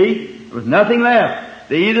 See? There was nothing left.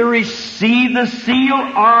 They either received the seal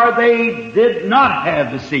or they did not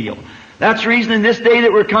have the seal. That's the reason in this day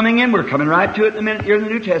that we're coming right to it in a minute here in the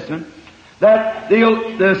New Testament, that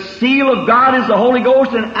the seal of God is the Holy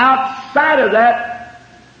Ghost, and outside of that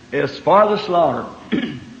is for the slaughter.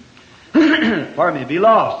 Pardon me, be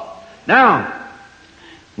lost. Now,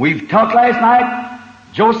 we've talked last night,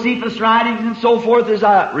 Josephus' writings and so forth, as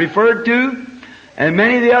I referred to, and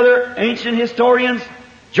many of the other ancient historians.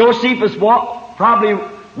 Josephus probably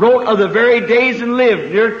wrote of the very days and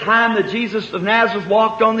lived near the time that Jesus of Nazareth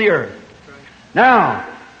walked on the earth. Now,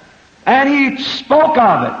 and he spoke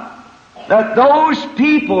of it, that those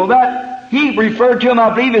people that he referred to them,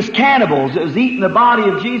 I believe, as cannibals, that was eating the body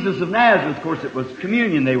of Jesus of Nazareth. Of course, it was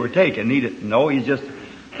communion they were taking. He didn't know. He's just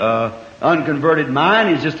unconverted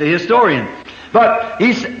mind. He's just a historian. But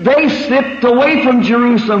they slipped away from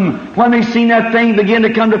Jerusalem when they seen that thing begin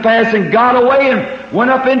to come to pass, and got away and went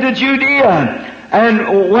up into Judea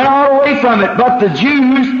and went all away from it. But the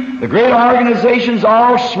Jews, the great organizations,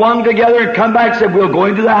 all swung together and come back and said, we'll go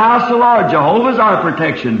into the house of the Lord. Jehovah's our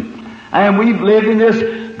protection. And we've lived in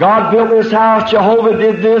this. God built this house. Jehovah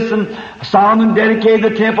did this. And Solomon dedicated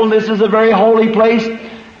the temple. This is a very holy place.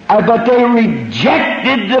 But they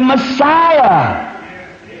rejected the Messiah.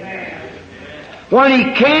 When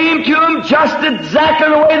he came to them just exactly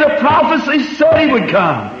the way the prophecy said he would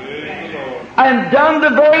come. And done the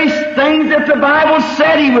very things that the Bible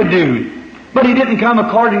said he would do. But he didn't come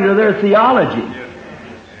according to their theology.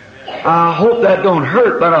 I hope that don't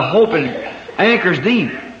hurt, but I hope it anchors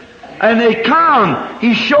deep. And they come.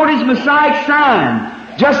 He showed his Messiah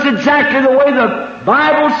sign. Just exactly the way the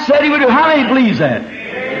Bible said he would do. How many believes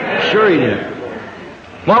that? Sure he did.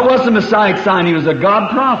 What was the Messiah sign? He was a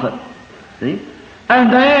God prophet. See?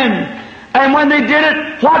 And when they did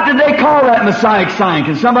it, what did they call that Messiah sign?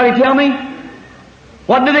 Can somebody tell me?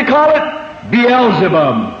 What did they call it?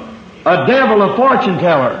 Beelzebub, a devil, a fortune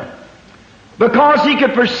teller. Because he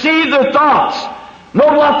could perceive their thoughts, know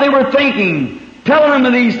what they were thinking, telling them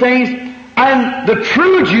of these things, And the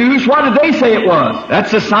true Jews, what did they say it was?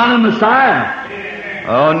 That's the Son of Messiah.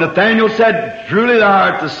 Oh, Nathanael said, truly thou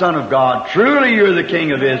art the Son of God. Truly you're the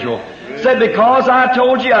King of Israel. Said, because I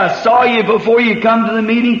told you, I saw you before you come to the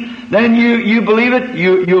meeting, then you believe it,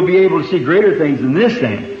 you'll be able to see greater things than this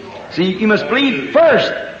thing. See, you must believe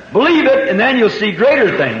first. Believe it, and then you'll see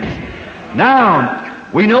greater things. Now,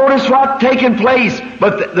 we notice what's taking place,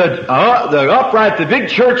 but the upright, the big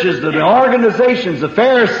churches, the organizations, the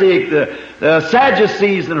Pharisees, the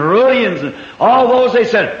Sadducees and Herodians, and all those, they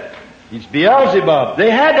said, he's Beelzebub.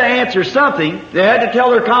 They had to answer something. They had to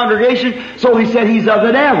tell their congregation, so he said he's of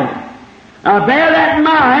the devil. Now bear that in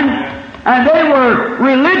mind, and they were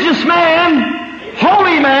religious man,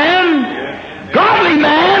 holy man, godly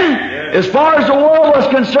man. As far as the world was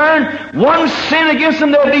concerned, one sin against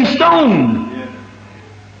them, they'd be stoned.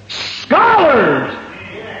 Scholars,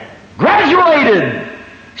 graduated,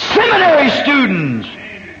 seminary students,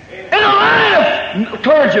 in a line of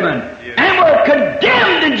clergymen, and were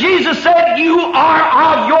condemned, and Jesus said, you are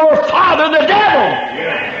of your father the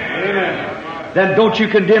devil. Then don't you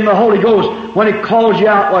condemn the Holy Ghost when He calls you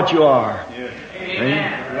out what you are.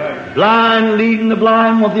 Blind leading the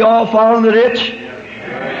blind, will they all fall in the ditch?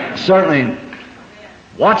 Certainly.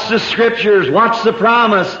 Watch the Scriptures, watch the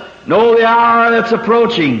promise, know the hour that's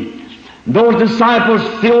approaching. Those disciples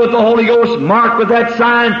filled with the Holy Ghost, marked with that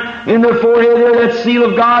sign in their forehead there, that seal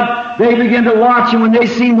of God, they began to watch, and when they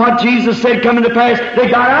seen what Jesus said coming to pass, they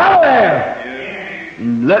got out of there.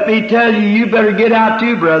 And let me tell you, you better get out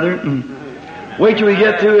too, brother. Wait till we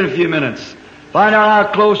get through in a few minutes. Find out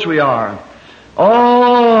how close we are.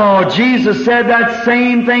 Oh, Jesus said that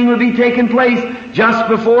same thing would be taking place just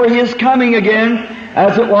before His coming again.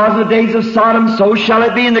 As it was in the days of Sodom, so shall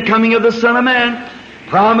it be in the coming of the Son of Man.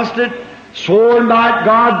 Promised it, sworn by it,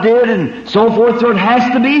 God did, and so forth, so it has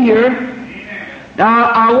to be here. Now,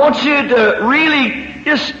 I want you to really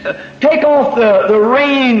just take off the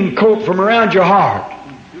raincoat from around your heart.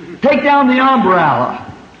 Take down the umbrella.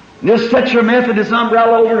 Just set your Methodist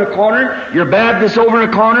umbrella over in a corner, your Baptist over in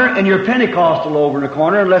a corner, and your Pentecostal over in a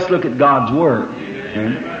corner, and let's look at God's Word.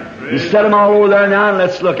 You set them all over there now, and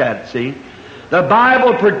let's look at it, see? The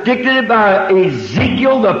Bible predicted it by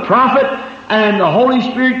Ezekiel the prophet, and the Holy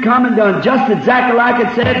Spirit come and done just exactly like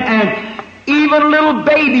it said, and even little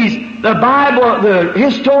babies, the Bible, the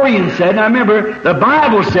historian said, now remember, the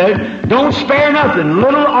Bible said, don't spare nothing,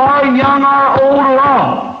 little or young or old or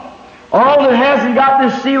all. All that hasn't got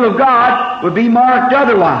this seal of God would be marked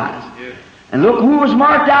otherwise. And look who was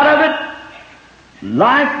marked out of it.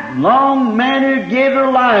 Lifelong men who gave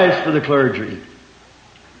their lives for the clergy.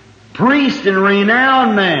 Priest and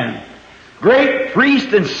renowned man. Great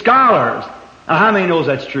priests and scholars. Now how many knows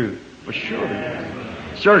that's true? Well,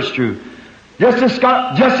 sure it's true. Just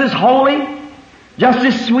as holy, just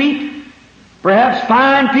as sweet, perhaps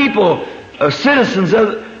fine people, citizens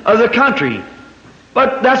of the country.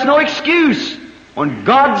 But that's no excuse. When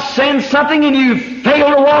God sends something and you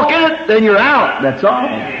fail to walk in it, then you're out. That's all.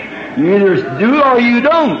 You either do or you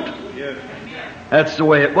don't. That's the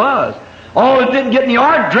way it was. All that didn't get in the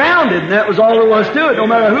ark drowned, and that was all there was to it, no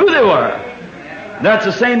matter who they were. That's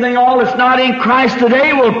the same thing. All that's not in Christ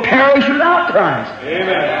today will perish without Christ.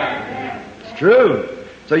 Amen. It's true.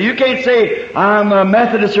 So you can't say, I'm a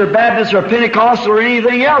Methodist or Baptist or Pentecostal or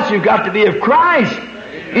anything else. You've got to be of Christ.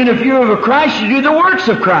 And if you're of Christ, you do the works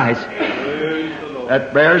of Christ.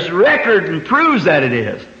 That bears record and proves that it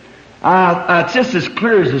is. It's just as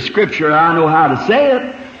clear as the Scripture. I know how to say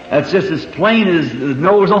it. That's just as plain as the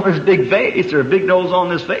nose on this big face, or a big nose on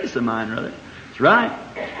this face of mine, rather. That's right.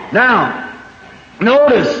 Now,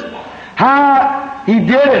 notice how He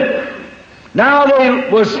did it. Now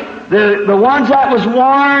the ones that was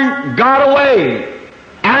warned got away.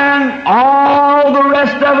 And all the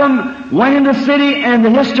rest of them went in the city, and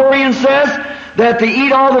the historian says that they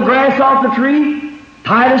eat all the grass off the tree.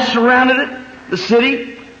 Titus surrounded it, the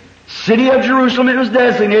city of Jerusalem it was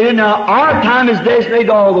designated. Now our time is designated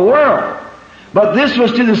to all the world. But this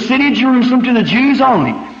was to the city of Jerusalem, to the Jews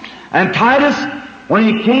only. And Titus, when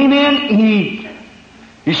he came in,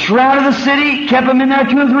 he surrounded the city, kept them in there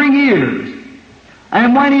 2 or 3 years.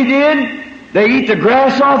 And when he did, they eat the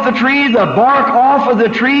grass off the tree, the bark off of the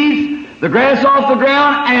trees, the grass off the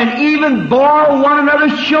ground, and even borrow one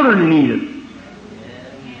another's children and eat it.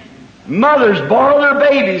 Mothers borrow their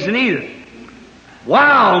babies and eat it.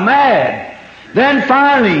 Wow, mad. Then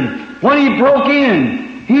finally, when he broke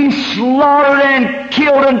in, he slaughtered and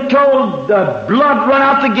killed until the blood run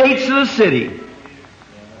out the gates of the city.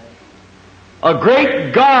 A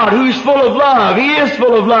great God who's full of love. He is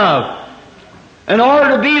full of love. In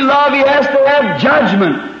order to be love, He has to have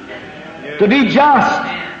judgment, to be just.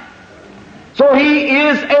 So He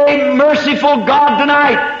is a merciful God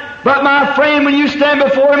tonight. But my friend, when you stand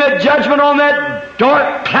before Him at judgment on that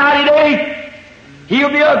dark, cloudy day, He'll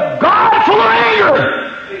be a God full of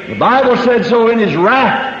anger. The Bible said so in His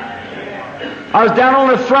wrath. I was down on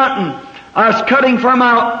the front and I was cutting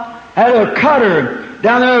had a cutter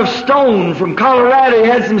down there of stone from Colorado. He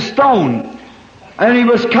had some stone. And he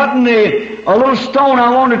was cutting a little stone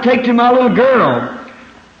I wanted to take to my little girl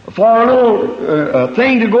for a little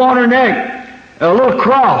thing to go on her neck, a little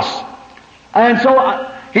cross. And so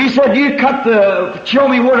he said, "You show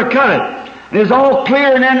me where to cut it." And it was all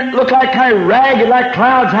clear, and then it looked like kind of ragged, like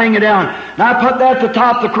clouds hanging down. And I put that at the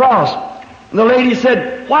top of the cross. And the lady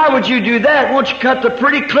said, "Why would you do that? Won't you cut the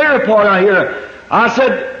pretty clear part out here?" I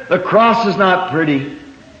said, "The cross is not pretty.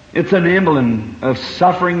 It's an emblem of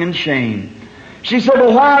suffering and shame." She said,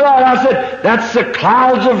 "Well, why that?" I said, "That's the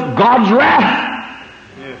clouds of God's wrath.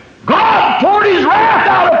 God poured His wrath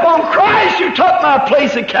out upon Christ who took my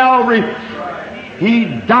place at Calvary. He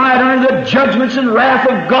died under the judgments and wrath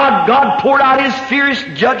of God. God poured out His fierce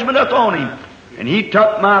judgment upon Him. And He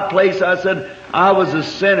took my place." I said, "I was a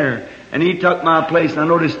sinner, and He took my place." And I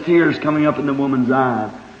noticed tears coming up in the woman's eyes.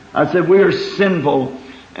 I said, "We are sinful,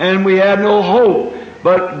 and we had no hope.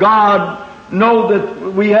 But God know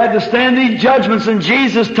that we had to stand these judgments, and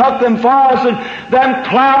Jesus took them for us, and them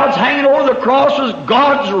clouds hanging over the cross was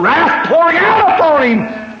God's wrath pouring out upon Him.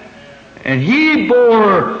 And He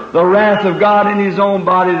bore the wrath of God in His own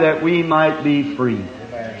body that we might be free."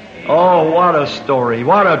 Oh, what a story.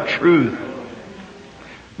 What a truth.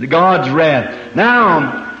 God's wrath.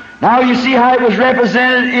 Now you see how it was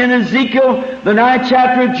represented in Ezekiel, the 9th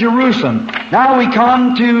chapter of Jerusalem. Now we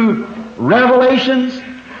come to Revelations.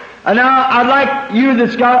 And now I'd like you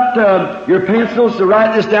that's got your pencils to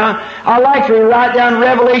write this down. I'd like for you to write down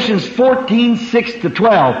Revelations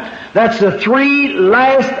 14:6-12. That's the three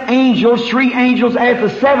angels after the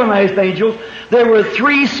seven last angels. There were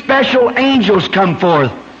three special angels come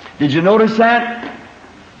forth. Did you notice that?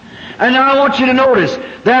 And now I want you to notice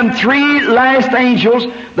them three last angels.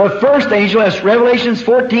 The first angel, that's Revelations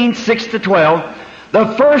 14:6-12. The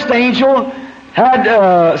first angel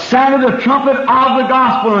had sounded the trumpet of the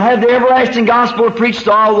gospel and had the everlasting gospel preached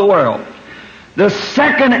to all the world. The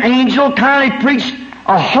second angel kind of preached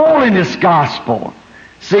a holiness gospel.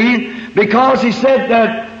 See? Because he said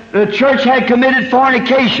that the church had committed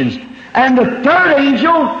fornications. And the third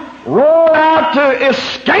angel rolled out to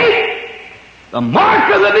escape the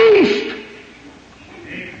mark of the beast.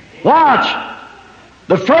 Watch.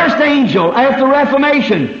 The first angel after the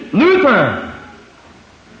Reformation, Luther,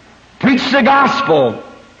 preached the gospel.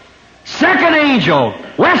 Second angel,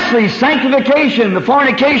 Wesley, sanctification, the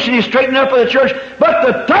fornication is straightened up for the church. But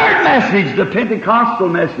the third message, the Pentecostal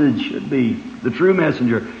message, should be the true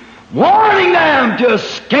messenger, warning them to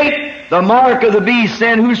escape the mark of the beast,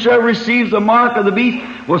 saying, "Whosoever receives the mark of the beast,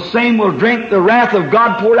 same will drink the wrath of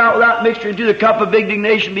God poured out without mixture into the cup of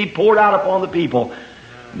indignation be poured out upon the people."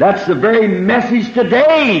 That's the very message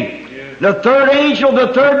today. The third angel, the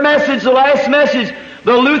third message, the last message,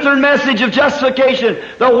 the Lutheran message of justification,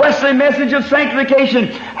 the Wesley message of sanctification,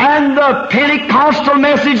 and the Pentecostal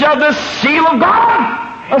message of the seal of God.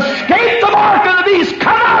 Escape the mark of the beast.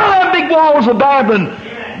 Come out of them big walls of Babylon.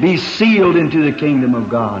 Be sealed into the kingdom of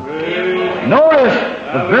God. Notice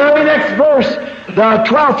the very next verse, the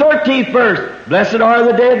 12th, 13th verse. "Blessed are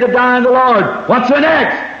the dead that die in the Lord." What's the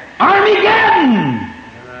next? Armageddon.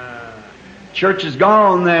 Church is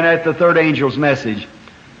gone then at the third angel's message.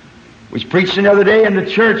 We preached another day in the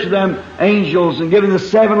church of them angels and given the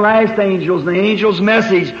seven last angels the angel's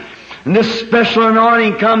message. And this special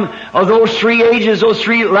anointing come of those three ages, those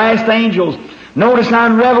three last angels. Notice now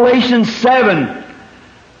in Revelation 7,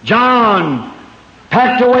 John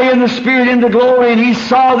packed away in the Spirit into glory, and he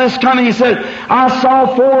saw this coming. He said, "I saw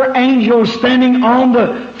four angels standing on the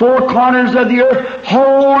four corners of the earth,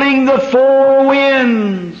 holding the four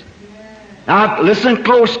winds." Now listen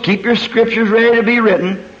close, keep your scriptures ready to be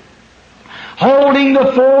written. Holding the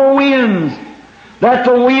four winds, that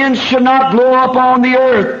the winds should not blow upon the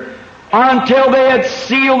earth until they had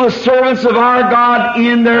sealed the servants of our God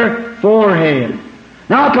in their forehead.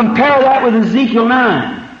 Now compare that with Ezekiel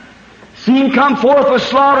 9. See him come forth with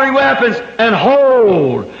slaughtering weapons and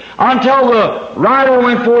hold until the rider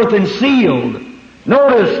went forth and sealed.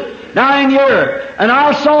 Notice, now in here, "And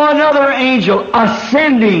I saw another angel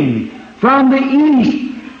ascending from the east,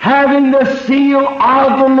 having the seal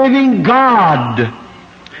of the living God,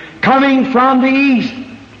 coming from the east.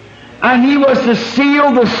 And he was to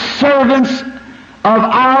seal the servants of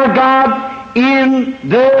our God in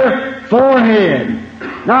their forehead."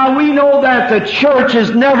 Now we know that the church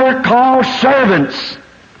is never called servants.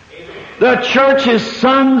 The church is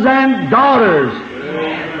sons and daughters.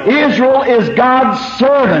 Israel is God's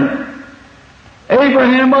servant.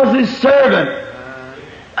 Abraham was His servant.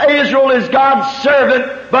 Israel is God's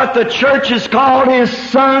servant, but the church is called His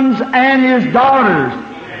sons and His daughters.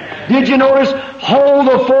 Did you notice? Hold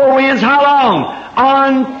the four winds how long?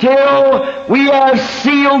 Until we have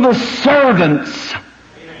sealed the servants,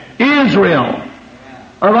 Israel,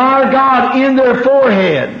 of our God in their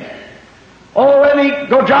forehead. Oh, let me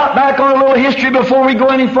go drop back on a little history before we go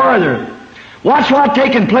any farther. Watch what's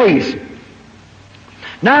taking place.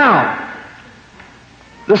 Now,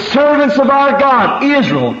 the servants of our God,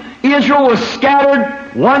 Israel was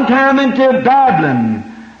scattered one time into Babylon,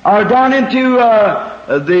 or down into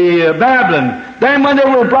the Babylon. Then when they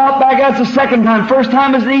were brought back, that's the second time. First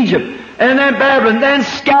time was in Egypt. And then Babylon. Then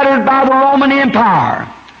scattered by the Roman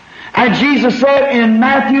Empire. And Jesus said in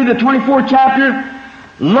Matthew, the 24th chapter,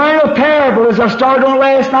 learn a parable, as I started on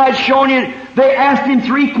last night showing you. They asked Him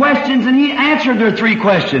 3 questions and He answered their 3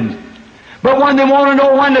 questions. But when they want to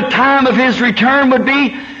know when the time of His return would be,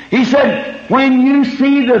 He said, when you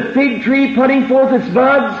see the fig tree putting forth its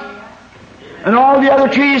buds, and all the other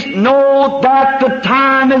trees, know that the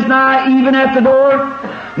time is nigh, even at the door.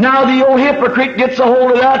 Now the old hypocrite gets a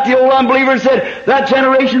hold of that. The old unbeliever said, that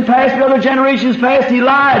generation passed, the other generations passed. He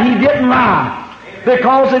lied. He didn't lie.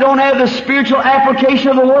 Because they don't have the spiritual application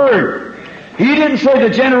of the Word. He didn't say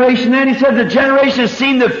the generation then. He said the generation has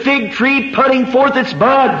seen the fig tree putting forth its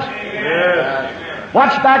buds. Yes.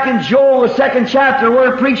 Watch back in Joel, the 2nd chapter,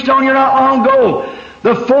 where it preached on here not long ago.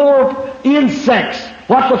 The 4 insects.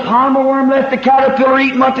 What the palmer worm left the caterpillar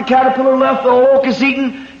eating, what the caterpillar left the locust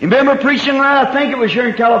eating. You remember preaching that? I think it was here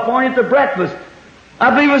in California at the breakfast. I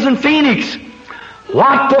believe it was in Phoenix.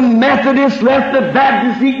 What the Methodists left the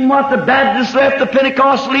Baptists eating, what the Baptists left the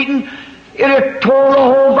Pentecostal eating, it had tore the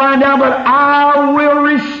whole vine down, but I will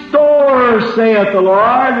restore, saith the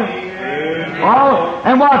Lord. Oh,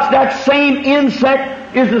 and watch, that same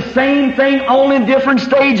insect is the same thing, only in different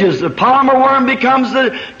stages. The palmer worm becomes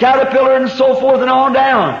the caterpillar and so forth and on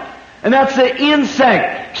down. And that's the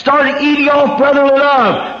insect. Started eating off brotherly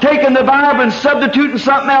love. Taking the Bible and substituting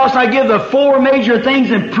something else. I give the 4 major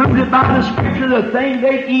things and proved it by the Scripture, the thing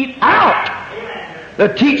they eat out. The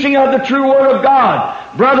teaching of the true Word of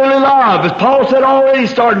God. Brotherly love, as Paul said already,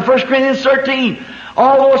 starting 1 Corinthians 13.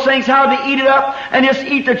 All those things, how they eat it up and just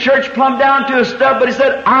eat the church plumb down to a stub. But he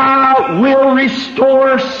said, I will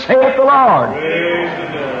restore, saith the Lord.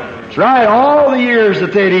 That's right, all the years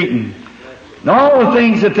that they'd eaten. And all the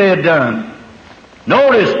things that they had done.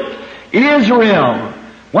 Notice, Israel,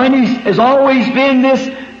 when he has always been this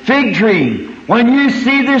fig tree, when you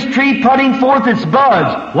see this tree putting forth its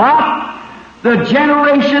buds, what? The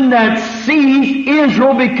generation that sees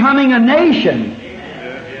Israel becoming a nation,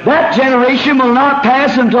 that generation will not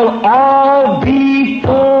pass until all be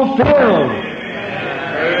fulfilled.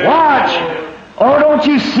 Watch. Oh, don't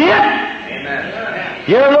you see it?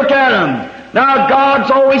 Here, look at them. Now,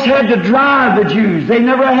 God's always had to drive the Jews. They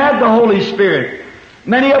never had the Holy Spirit.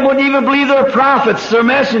 Many of them wouldn't even believe they're prophets, they're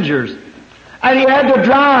messengers. And He had to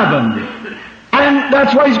drive them. And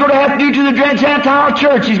that's what He's going to have to do to the Gentile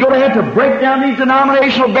church. He's going to have to break down these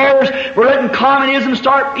denominational barriers. We're letting communism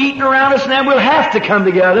start eating around us, and then we'll have to come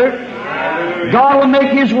together. God will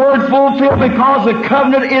make His word fulfilled because the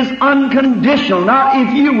covenant is unconditional. Not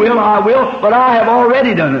if you will, I will, but I have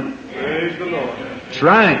already done it. Praise the Lord. That's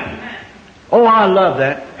right. Oh, I love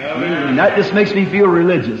that. That just makes me feel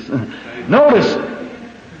religious. Notice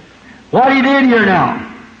what He did here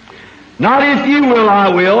now. Not if you will, I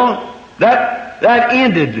will. That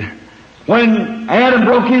ended when Adam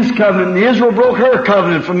broke his covenant and Israel broke her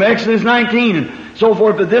covenant from Exodus 19 and so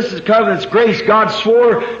forth. But this is covenant's grace. God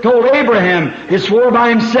told Abraham, He swore by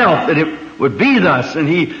Himself that it would be thus, and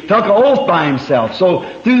He took an oath by Himself. So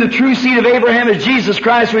through the true seed of Abraham is Jesus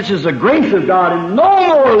Christ, which is the grace of God, and no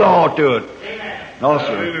more law to it. No,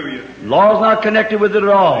 sir. Law is not connected with it at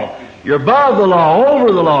all. You're above the law,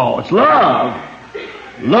 over the law. It's love.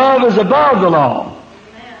 Love is above the law.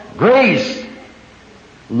 Grace.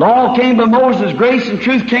 Law came by Moses. Grace and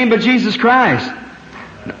truth came by Jesus Christ.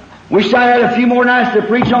 Wish I had a few more nights to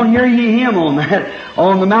preach on Hear Ye Him on that.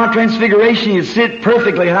 On the Mount Transfiguration, you sit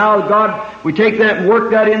perfectly how God, we take that and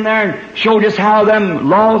work that in there and show just how them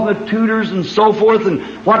laws and the tutors and so forth and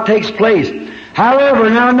what takes place. However,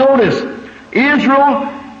 now notice, Israel,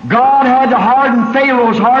 God had to harden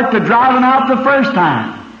Pharaoh's heart to drive him out the first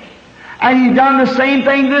time. And He's done the same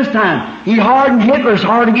thing this time. He hardened Hitler's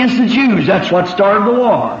heart against the Jews. That's what started the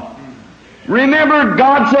war. Remember,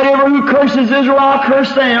 God said, "Ever who curses Israel, I'll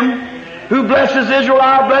curse them. Who blesses Israel,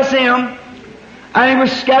 I'll bless him." And he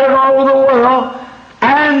was scattered all over the world.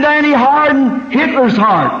 And then He hardened Hitler's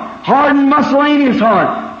heart, hardened Mussolini's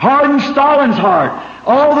heart, hardened Stalin's heart,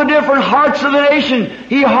 all the different hearts of the nation.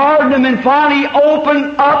 He hardened them and finally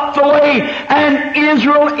opened up the way. And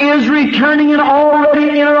Israel is returning and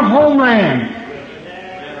already in her homeland.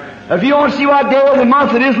 If you want to see what day of the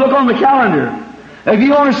month it is, look on the calendar. If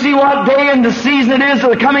you want to see what day and the season it is of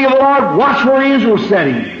the coming of the Lord, watch where Israel's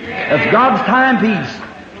setting. It's God's timepiece.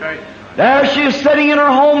 There she is sitting in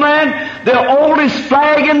her homeland, the oldest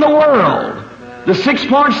flag in the world, the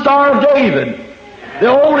 6-point Star of David. The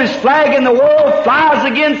oldest flag in the world flies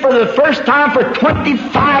again for the first time for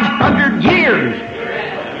 2,500 years.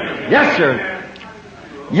 Yes, sir.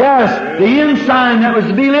 Yes, the ensign that was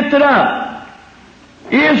to be lifted up.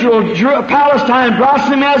 Israel, Palestine,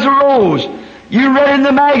 blossoming as a rose. You read in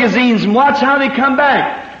the magazines and watch how they come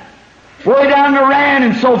back. Way down to Iran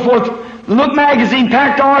and so forth. The Look magazine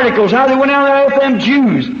packed articles, how they went out there with them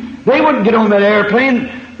Jews. They wouldn't get on that airplane.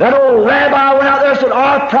 That old rabbi went out there and said,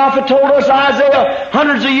 our prophet told us, Isaiah,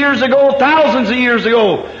 hundreds of years ago, thousands of years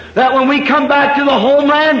ago, that when we come back to the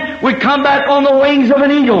homeland, we come back on the wings of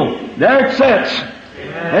an eagle. There it sits.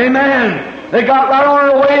 Amen. They got right on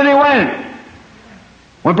their way they went.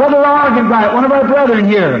 When Brother Argenbright, one of our brethren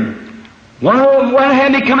here, one of them went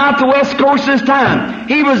ahead and he come out the West Coast this time.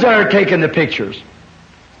 He was there taking the pictures.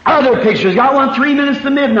 Other pictures. Got one 3 minutes to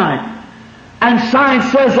midnight. And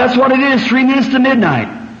science says that's what it is, 3 minutes to midnight.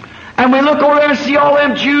 And we look over there and see all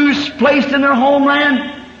them Jews placed in their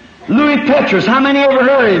homeland. Louis Petrus, how many ever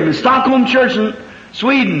heard of him? The Stockholm Church in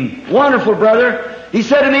Sweden. Wonderful brother. He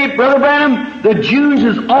said to me, Brother Branham, the Jews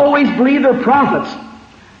has always believed their prophets.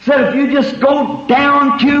 He said, if you just go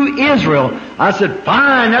down to Israel. I said,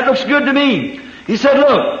 fine, that looks good to me. He said,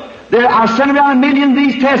 look, I sent around a million of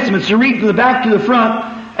these testaments to read from the back to the front,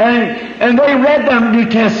 and they read them New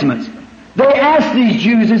Testaments. They asked these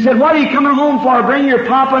Jews, they said, what are you coming home for? Bring your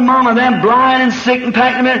papa and mama, them blind and sick and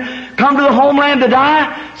pack them in. Come to the homeland to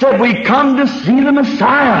die? Said, we come to see the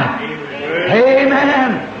Messiah.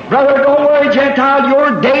 Amen. Brother, don't worry, Gentile,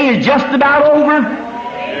 your day is just about over.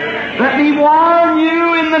 Let me warn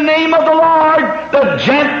you in the name of the Lord, the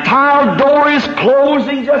Gentile door is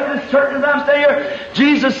closing just as certain as I'm staying here.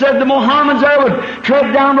 Jesus said the Mohammedans there would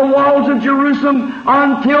tread down the walls of Jerusalem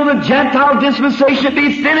until the Gentile dispensation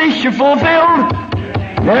be finished and fulfilled.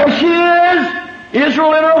 There she is,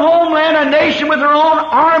 Israel in her homeland, a nation with her own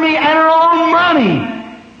army and her own money.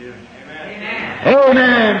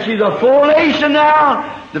 Amen. She's a full nation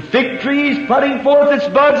now. The fig tree's putting forth its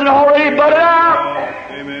buds and already budded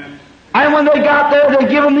out. Amen. And when they got there,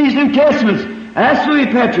 they give them these New Testaments. And that's Louis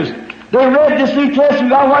Petrus. They read this New Testament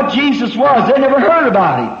about what Jesus was. They never heard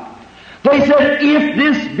about Him. They said, if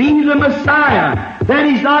this be the Messiah,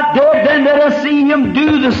 then He's not dead, then let us see Him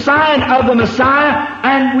do the sign of the Messiah,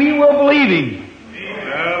 and we will believe Him.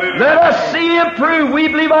 Amen. Let us see Him prove we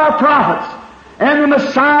believe our prophets. And the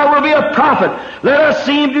Messiah will be a prophet. Let us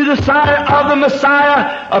see Him do the sign of the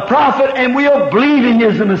Messiah, a prophet, and we'll believe He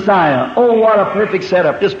is the Messiah. Oh, what a perfect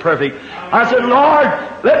setup. Just perfect. I said, Lord,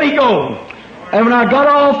 let me go. And when I got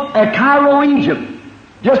off at Cairo, Egypt,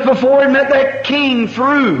 just before we met that king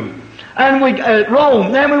through, and we at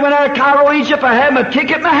Rome, then we went out of Cairo, Egypt, I had my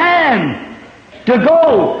ticket in my hand to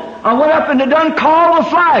go. I went up and they done call the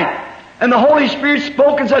flight. And the Holy Spirit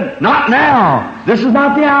spoke and said, not now. This is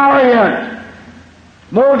not the hour yet.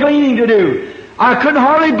 More gleaning to do. I couldn't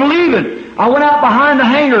hardly believe it. I went out behind the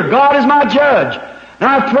hangar. God is my judge. And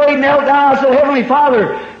I prayed, knelt down. I said, Heavenly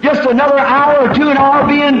Father, just another hour or two and I'll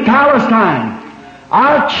be in Palestine.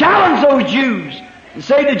 I'll challenge those Jews and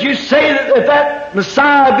say, did you say that if that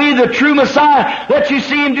Messiah be the true Messiah, let you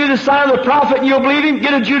see Him do the sign of the prophet and you'll believe Him?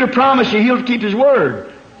 Get a Jew to promise you He'll keep His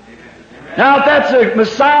word. Now, if that's the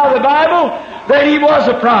Messiah of the Bible, then He was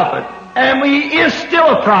a prophet. And He is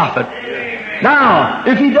still a prophet. Now,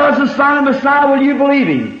 if He does the sign of Messiah, will you believe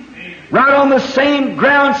Him? Right on the same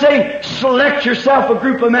ground, say, select yourself a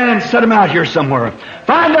group of men and set them out here somewhere.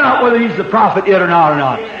 Find out whether He's the prophet yet or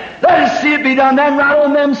not. Let us see it be done. Then right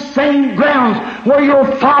on them same grounds where your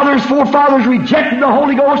forefathers rejected the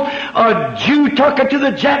Holy Ghost, a Jew took it to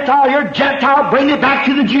the Gentile, your Gentile bring it back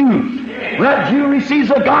to the Jew. When that Jew receives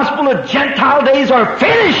the gospel, the Gentile days are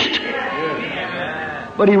finished.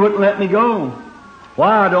 But he wouldn't let me go.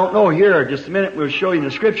 Why, I don't know. Here, just a minute, we'll show you in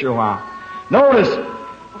the Scripture why. Notice,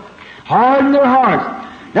 harden their hearts.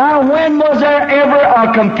 Now, when was there ever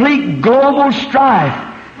a complete global strife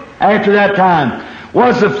after that time?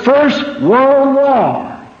 Was the First World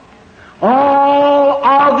War. All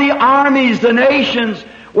of the armies, the nations,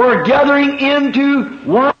 were gathering into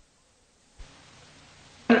one.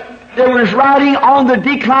 There was writing on the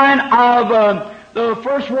decline of the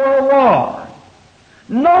First World War.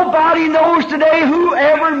 Nobody knows today who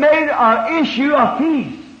ever made an issue of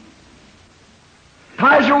peace.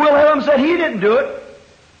 Kaiser Wilhelm said he didn't do it.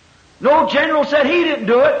 No general said he didn't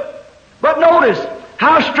do it. But notice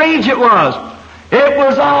how strange it was. It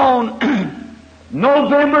was on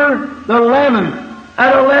November the 11th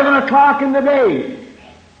at 11 o'clock in the day.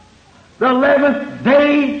 The 11th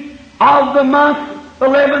day of the month,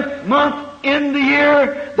 11th month in the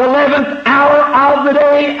year, the 11th hour of the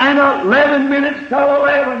day, and 11 minutes till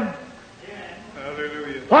 11.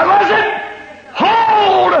 Hallelujah. What was it?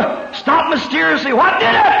 Hold! Stop mysteriously. What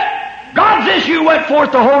did it? God's issue went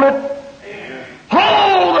forth to hold it.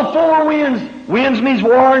 Hold the four winds. Winds means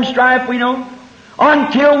war and strife, we know.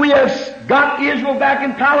 Until we have got Israel back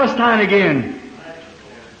in Palestine again.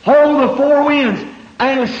 Hold the four winds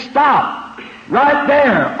and stop right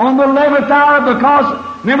there on the 11th hour,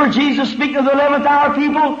 because remember Jesus speaking of the 11th hour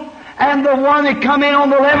people? And the one that come in on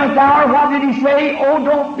the 11th hour, what did he say? Oh,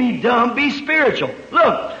 don't be dumb, be spiritual.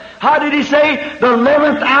 Look, how did he say? The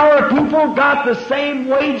 11th hour people got the same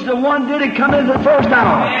wage the one did that come in the first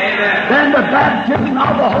hour. Amen. Then the baptism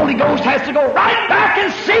of the Holy Ghost has to go right back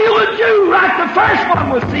and seal the Jew like the first one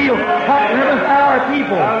was sealed. That 11th hour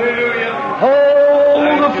people. Hallelujah.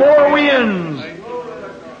 Hold the four winds.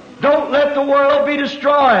 Don't let the world be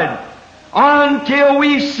destroyed until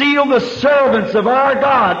we seal the servants of our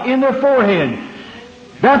God in their forehead.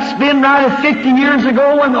 That's been right 50 years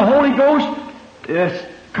ago when the Holy Ghost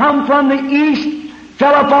come from the east,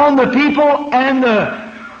 fell upon the people, and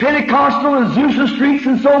the Pentecostal and Azusa streets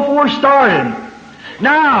and so forth started.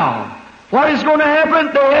 Now, what is going to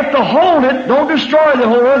happen? They have to hold it. Don't destroy the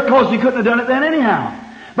whole earth, because they couldn't have done it then anyhow.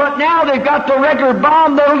 But now they've got the regular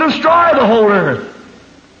bomb that'll destroy the whole earth.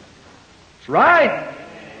 That's right.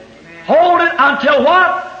 Hold it until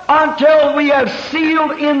what? Until we have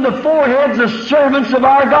sealed in the foreheads the servants of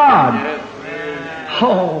our God.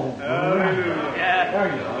 Oh, there you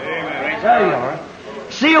are. There you are.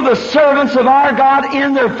 Seal the servants of our God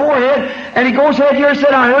in their forehead. And he goes ahead here and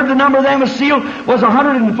said, I heard the number of them was sealed was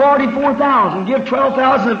 144,000. Give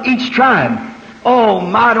 12,000 of each tribe. Oh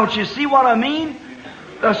my, don't you see what I mean?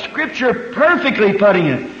 The Scripture perfectly putting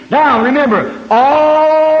it. Now remember,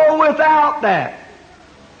 all without that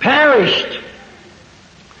perished.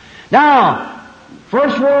 Now,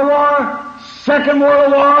 First World War, Second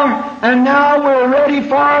World War, and now we're ready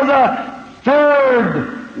for the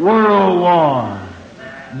Third World War.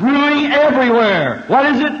 Brewing everywhere. What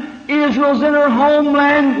is it? Israel's in her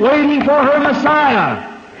homeland waiting for her Messiah.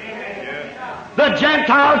 The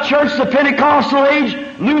Gentile church, the Pentecostal age,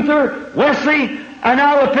 Luther, Wesley, and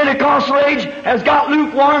now the Pentecostal age has got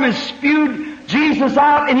lukewarm and spewed Jesus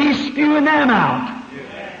out, and he's spewing them out.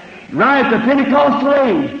 Right, the Pentecostal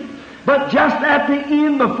age. But just at the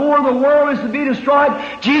end, before the world is to be destroyed,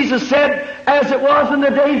 Jesus said, as it was in the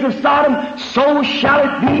days of Sodom, so shall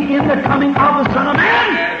it be in the coming of the Son of Man.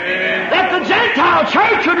 Amen. That the Gentile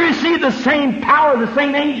church would receive the same power, the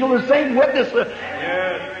same angel, the same witness.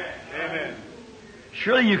 Yes. Amen.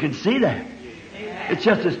 Surely you can see that. It's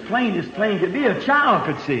just as plain could be. A child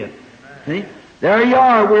could see it. See? There you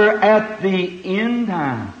are. We're at the end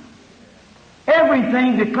time.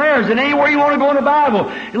 Everything declares it. Anywhere you want to go in the Bible.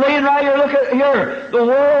 You're laying right here, look at here. The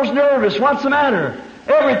world's nervous. What's the matter?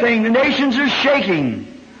 Everything. The nations are shaking.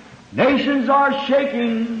 Nations are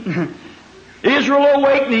shaking. Israel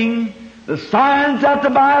awakening. The signs that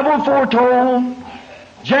the Bible foretold.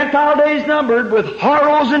 Gentile days numbered, with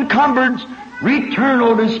horrors encumbered. Return,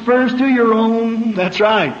 O dispersed to your own. That's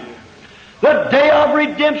right. The day of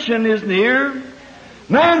redemption is near.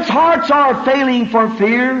 Man's hearts are failing for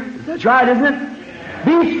fear. That's right, isn't it?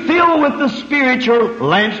 Be filled with the Spirit, your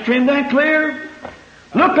lamps trimmed and clear.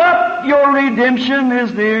 Look up, your redemption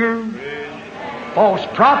is near. False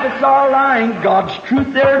prophets are lying, God's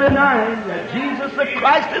truth they're denying, that Jesus the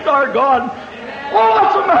Christ is our God. Oh,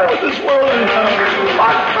 what's the matter with this world?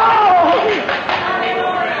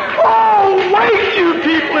 Oh, wake you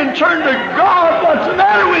people and turn to God. What's the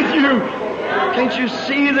matter with you? Can't you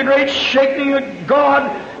see the great shaking of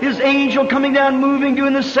God? His angel coming down, moving,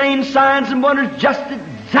 doing the same signs and wonders, just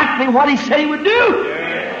exactly what He said He would do.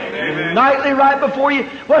 Nightly, right before you.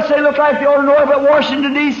 What's they look like? They ought to know about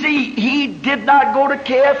Washington, D.C. He did not go to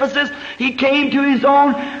Ephesus. He came to His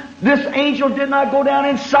own. This angel did not go down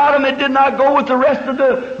in Sodom. It did not go with the rest of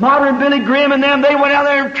the modern Billy Graham and them. They went out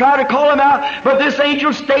there and tried to call him out. But this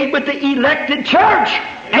angel stayed with the elected church.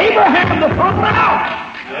 Abraham, the father out.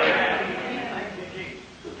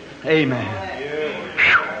 Amen.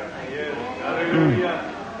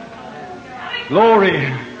 Glory.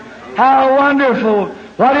 How wonderful.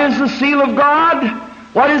 What is the seal of God?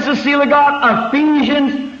 What is the seal of God?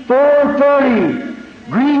 Ephesians 4:30.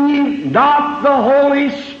 grieve not the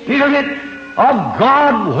Holy Spirit of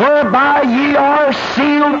God, whereby ye are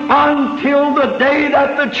sealed until the day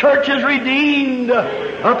that the church is redeemed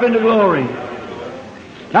up into glory.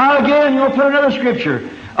 Now again, you'll put another scripture.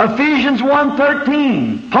 Ephesians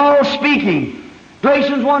 1:13, Paul speaking.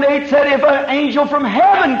 Galatians 1:8 said, if an angel from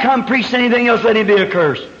heaven come preach anything else, let him be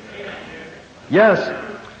accursed. Yes.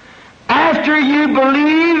 After you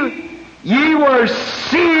believe, ye were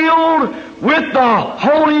sealed with the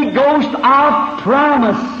Holy Ghost of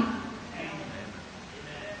promise.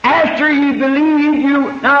 After you believe,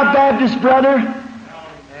 you, now Baptist brother,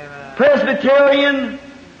 Presbyterian,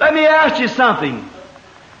 let me ask you something.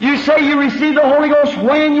 You say you received the Holy Ghost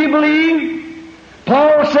when you believe?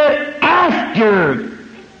 Paul said, after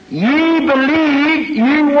ye believed,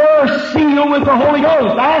 you were sealed with the Holy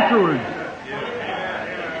Ghost afterwards.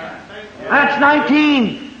 Acts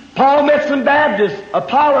 19, Paul met some Baptists,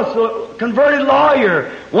 Apollos, a converted lawyer,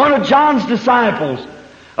 one of John's disciples,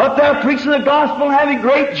 up there preaching the gospel, having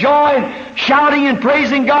great joy, and shouting and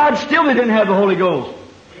praising God. Still they didn't have the Holy Ghost.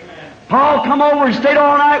 Paul come over and stayed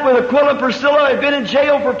all night with Aquila and Priscilla. Had been in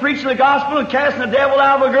jail for preaching the gospel and casting the devil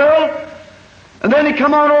out of a girl. And then he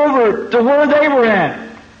come on over to where they were at.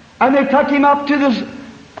 And they took him up because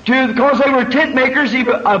they were tent makers, he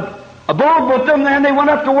abode with them, and they went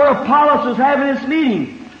up to where Apollos was having his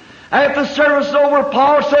meeting. After the service was over,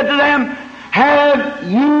 Paul said to them, have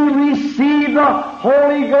ye received the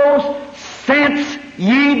Holy Ghost since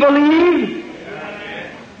ye believed?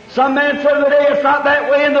 Some man said today it's not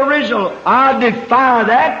that way in the original. I defy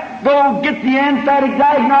that. Go get the emphatic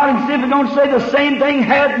diagnose and see if it don't say the same thing.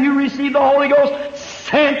 Have you received the Holy Ghost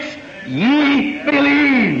since ye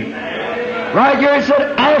believed? Right here it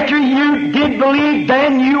said, after you did believe,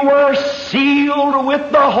 then you were sealed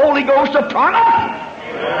with the Holy Ghost of promise.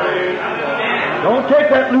 Don't take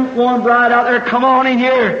that lukewarm bride out there. Come on in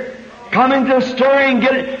here. Come into stirring.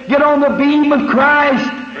 Get on the beam of Christ.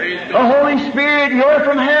 The Holy Spirit here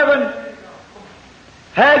from heaven.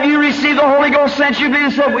 Have you received the Holy Ghost since you've been?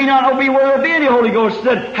 Said, we not know where there be any Holy Ghost.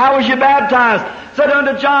 Said, how was you baptized? Said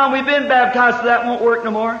unto John, we've been baptized, so that won't work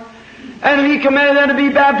no more. And he commanded them to be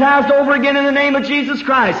baptized over again in the name of Jesus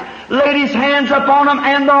Christ. Laid his hands upon them,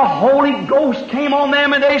 and the Holy Ghost came on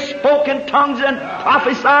them, and they spoke in tongues and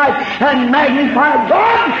prophesied and magnified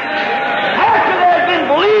God. After they had been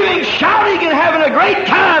believing, shouting, and having a great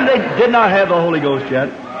time, they did not have the Holy Ghost yet.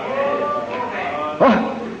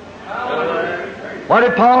 Oh. What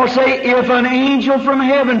did Paul say? If an angel from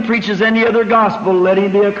heaven preaches any other gospel, let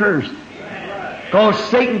him be accursed. Because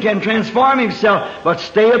Satan can transform himself, but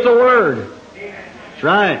stay at the Word. That's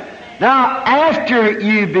right. Now, after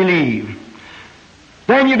you believe,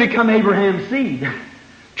 then you become Abraham's seed.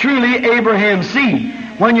 Truly Abraham's seed.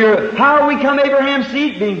 How we become Abraham's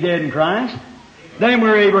seed? Being dead in Christ. Then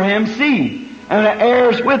we're Abraham's seed. And the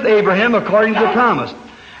heirs with Abraham according to the promise.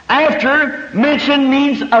 After mention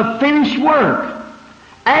means a finished work.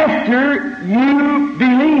 After you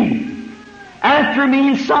believe. After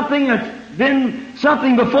means something that's been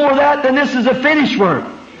something before that, then this is a finished work.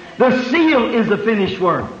 The seal is the finished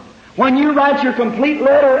work. When you write your complete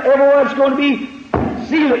letter, everywhere it's going to be,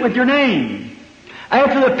 seal it with your name.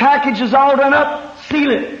 After the package is all done up,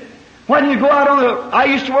 seal it. When you go out I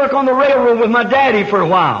used to work on the railroad with my daddy for a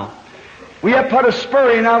while. We had put a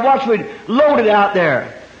spur in, I watched we'd load it out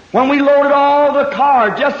there. When we loaded all the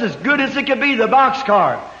car, just as good as it could be, the box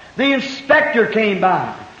car, the inspector came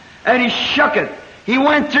by, and he shook it. He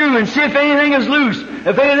went through and see if anything is loose.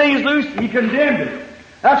 If anything is loose, he condemned it.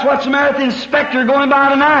 That's what's the matter with the inspector going by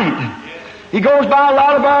tonight. He goes by a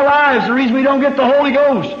lot of our lives, the reason we don't get the Holy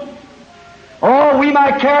Ghost. Oh, we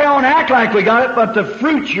might carry on and act like we got it, but the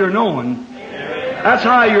fruit you're knowing. That's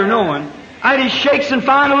how you're knowing. And he shakes and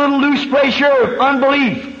finds a little loose place here of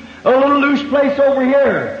unbelief. A little loose place over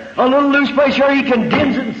here. A little loose place here. He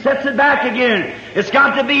condemns it and sets it back again. It's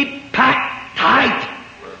got to be packed tight.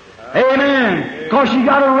 Amen. Because you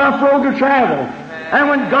got a rough road to travel. And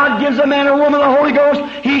when God gives a man or woman the Holy Ghost,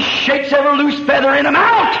 He shakes every loose feather in them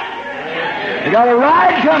out. You got a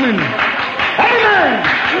ride coming. Amen.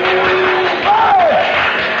 Oh.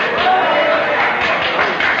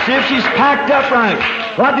 See if she's packed up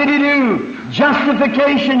right. What did He do?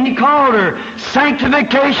 Justification, He called her.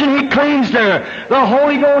 Sanctification, He cleansed her. The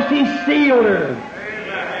Holy Ghost, He sealed her.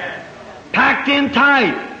 Packed in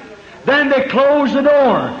tight. Then they close the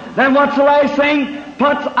door. Then what's the last thing?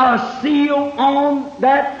 Puts a seal on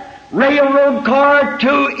that railroad car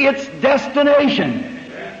to its destination.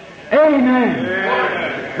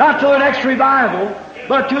 Amen. Not to the next revival,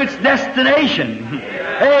 but to its destination.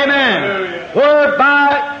 Amen.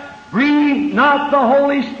 Whereby Grieve not the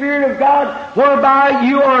Holy Spirit of God, whereby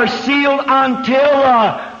you are sealed until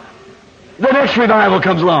the next revival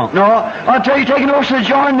comes along. No, until you're taken over to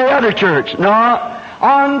join the other church. No,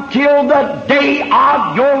 until the day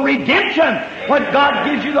of your redemption, when God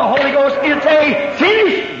gives you the Holy Ghost, it's a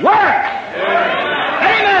finished work.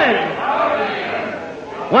 Amen.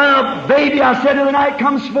 Well, baby, I said the other night,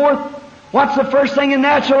 comes forth. What's the first thing in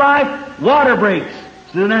natural life? Water breaks.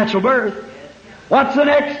 It's the natural birth. What's the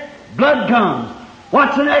next? Blood comes.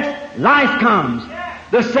 What's the next? Life comes.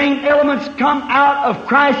 The same elements come out of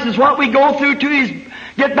Christ as what we go through to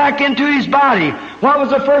get back into His body. What was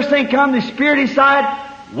the first thing come? The Spirit side.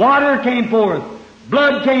 Water came forth.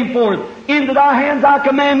 Blood came forth. Into thy hands I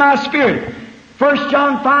command my Spirit. 1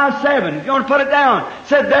 John 5:7, if you want to put it down,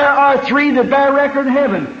 said there are three that bear record in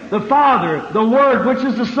heaven. The Father, the Word, which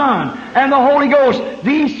is the Son, and the Holy Ghost.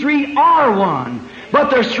 These three are one. But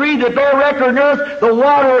there's three that bear record on earth, the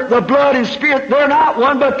water, the blood, and Spirit. They're not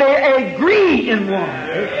one, but they agree in one.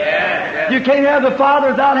 You can't have the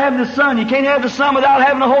Father without having the Son. You can't have the Son without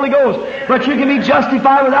having the Holy Ghost. But you can be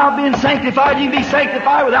justified without being sanctified. You can be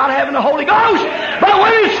sanctified without having the Holy Ghost. But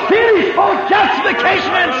when it's finished, both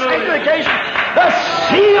justification and sanctification, the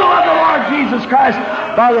seal of the Lord Jesus Christ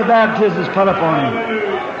by the baptism is put upon Him.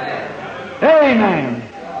 Amen.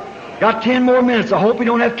 Got 10 more minutes. I hope we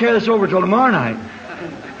don't have to carry this over till tomorrow night.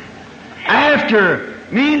 After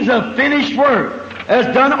means of finished work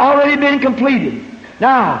has already been completed.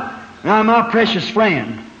 Now, my precious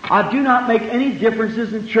friend, I do not make any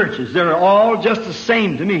differences in churches. They're all just the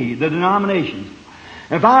same to me, the denominations.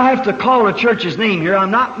 If I have to call a church's name here,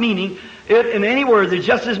 I'm not meaning it in any word. There's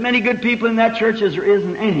just as many good people in that church as there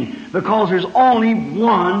isn't any, because there's only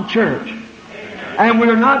one church. And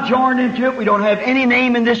we're not joined into it. We don't have any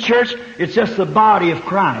name in this church. It's just the body of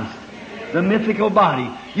Christ, the mythical body.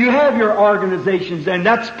 You have your organizations, and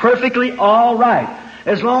that's perfectly all right.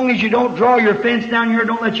 As long as you don't draw your fence down here,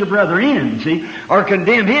 don't let your brother in, see, or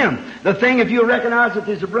condemn him. The thing, if you recognize that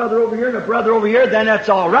there's a brother over here and a brother over here, then that's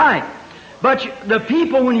all right. But the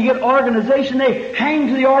people, when you get organization, they hang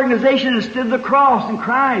to the organization instead of the cross and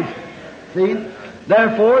Christ. See?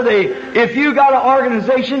 Therefore, if you got an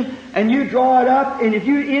organization and you draw it up, and if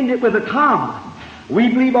you end it with a comma, we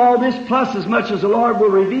believe all this plus as much as the Lord will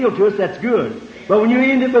reveal to us, that's good. But when you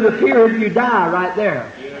end it with a period, you die right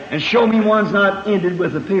there. And show me one's not ended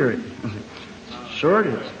with a period. Sure it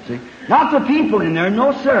is. See? Not the people in there,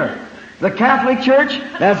 no sir. The Catholic Church,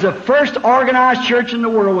 that's the first organized church in the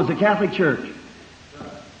world, was the Catholic Church.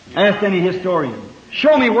 Ask any historian.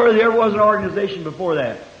 Show me where there was an organization before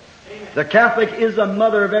that. The Catholic is the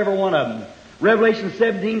mother of every one of them. Revelation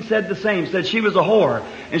 17 said the same. Said she was a whore.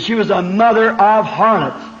 And she was a mother of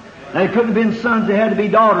harlots. They couldn't have been sons, they had to be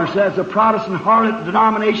daughters. So that's the Protestant harlot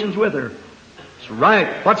denominations with her. That's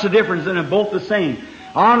right. What's the difference? They're both the same.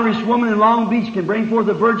 Honorous woman in Long Beach can bring forth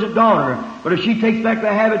a virgin daughter. But if she takes back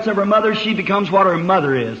the habits of her mother, she becomes what her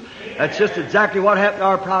mother is. That's just exactly what happened to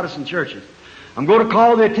our Protestant churches. I'm going to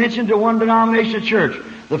call the attention to one denomination church.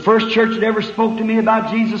 The first church that ever spoke to me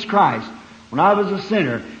about Jesus Christ when I was a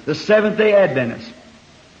sinner, the Seventh-day Adventists.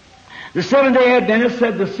 The Seventh-day Adventists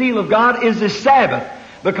said the seal of God is the Sabbath,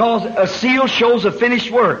 because a seal shows a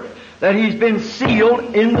finished work, that He's been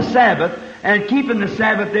sealed in the Sabbath, and keeping the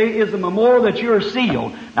Sabbath day is a memorial that you're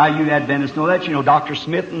sealed. Now, you Adventists know that. You know Dr.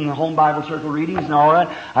 Smith and the Home Bible Circle readings and all that.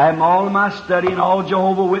 I have them all in my study, and all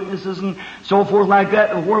Jehovah's Witnesses and so forth like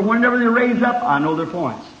that. And whenever they raise up, I know their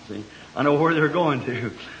points. See, I know where they're going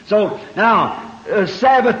to. So, now, a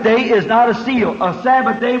Sabbath day is not a seal. A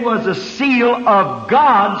Sabbath day was a seal of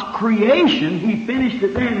God's creation. He finished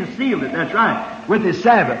it then and sealed it. That's right, with His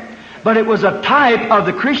Sabbath. But it was a type of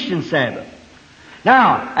the Christian Sabbath.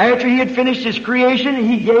 Now, after He had finished His creation,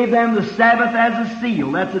 He gave them the Sabbath as a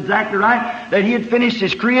seal. That's exactly right, that He had finished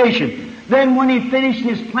His creation. Then when He finished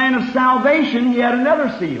His plan of salvation, He had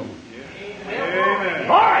another seal. Amen.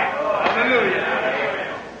 All right. Hallelujah.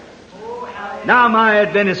 Now, my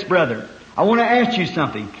Adventist brother, I want to ask you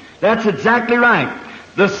something. That's exactly right.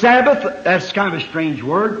 The Sabbath, that's kind of a strange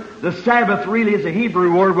word. The Sabbath really is a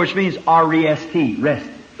Hebrew word which means R-E-S-T, rest.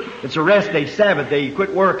 It's a rest day, Sabbath day. You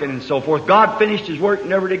quit working and so forth. God finished His work and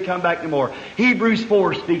never did come back anymore. Hebrews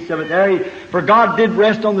 4 speaks of it there. For God did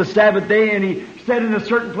rest on the Sabbath day, and He said in a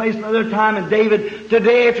certain place another time, and David,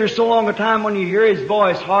 today after so long a time when you hear His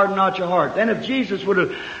voice, harden not your heart. Then if Jesus would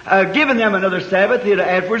have given them another Sabbath, He'd have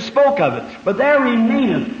afterwards spoke of it. But there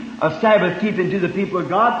remaineth a Sabbath keeping to the people of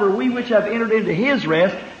God, for we which have entered into His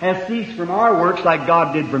rest have ceased from our works like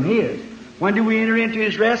God did from His. When do we enter into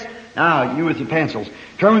His rest? Now, you with the pencils.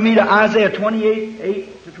 Turn with me to Isaiah 28,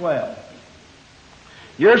 8 to 12.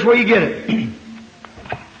 Here's where you get it.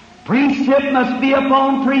 Precept must be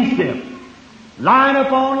upon precept, line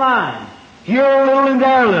upon line, here a little and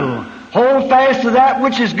there a little. Hold fast to that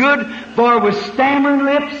which is good, for with stammering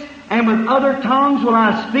lips and with other tongues will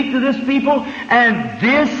I speak to this people, and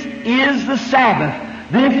this is the Sabbath.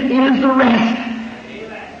 This is the rest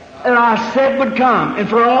that I said would come. And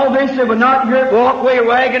for all this they would not walk away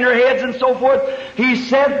wagging their heads and so forth. He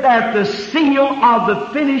said that the seal of the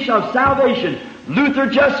finish of salvation, Luther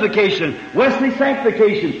justification, Wesley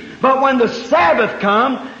sanctification. But when the Sabbath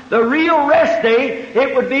come, the real rest day,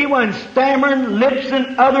 it would be when stammering lips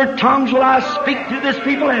and other tongues will I speak to this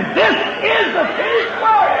people, and this is the finished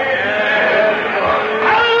work.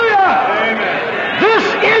 Hallelujah! This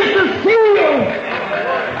is the seal.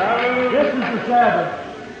 This is the Sabbath.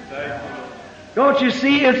 Don't you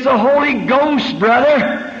see? It's the Holy Ghost,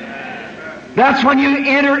 brother. That's when you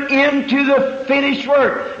enter into the finished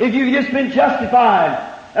work. If you've just been justified,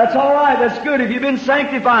 that's all right. That's good. If you've been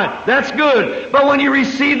sanctified, that's good. But when you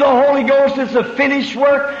receive the Holy Ghost, it's a finished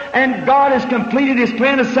work, and God has completed His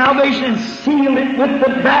plan of salvation and sealed it with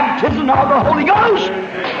the baptism of the Holy Ghost.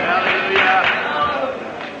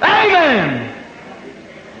 Amen.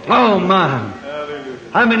 Oh my!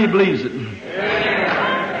 How many believes it?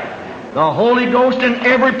 The Holy Ghost in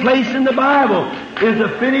every place in the Bible is a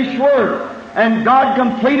finished work. And God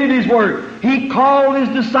completed His work. He called His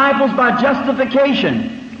disciples by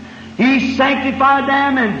justification. He sanctified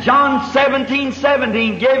them, and John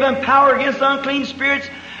 17:17 gave them power against unclean spirits.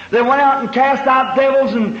 They went out and cast out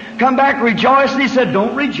devils and come back rejoicing. He said,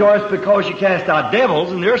 don't rejoice because you cast out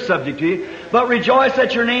devils and they're subject to you, but rejoice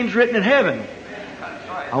that your name's written in heaven.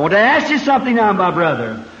 I want to ask you something now, my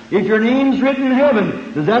brother. If your name's written in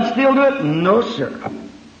heaven, does that still do it? No, sir.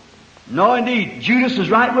 No, indeed. Judas is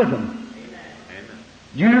right with them.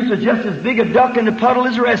 Judas was just as big a duck in the puddle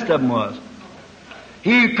as the rest of them was.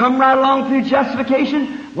 He come right along through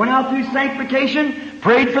justification, went out through sanctification,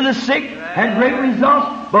 prayed for the sick, had great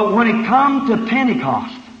results, but when it come to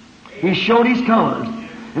Pentecost, he showed his colors.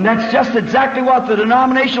 And that's just exactly what the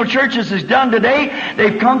denominational churches has done today.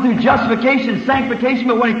 They've come through justification, sanctification,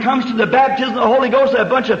 but when it comes to the baptism of the Holy Ghost, a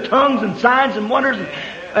bunch of tongues and signs and wonders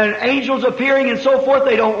and angels appearing and so forth,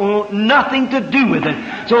 they don't want nothing to do with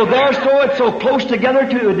it. So they're so close together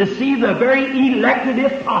to deceive the very elected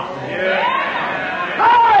if possible.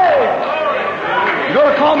 Hey! You're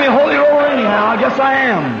going to call me a holy roller anyhow. I guess I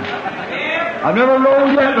am. I've never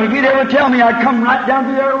rolled yet, but if you'd ever tell me, I'd come right down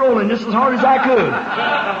through there rolling just as hard as I could.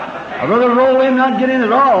 I'd rather roll in than not get in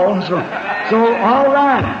at all. So all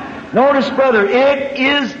right. Notice, brother, it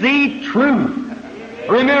is the truth.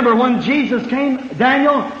 Remember, when Jesus came,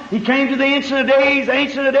 Daniel, he came to the Ancient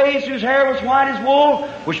of Days, whose hair was white as wool,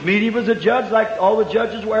 which means he was a judge, like all the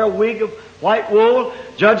judges wear a wig of white wool.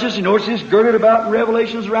 Judges, you notice he's girded about in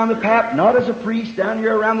Revelations around the pap, not as a priest down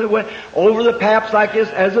here around the way, over the paps like this,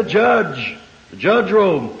 as a judge. The judge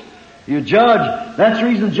robe. You judge. That's the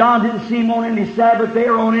reason John didn't see him on any Sabbath day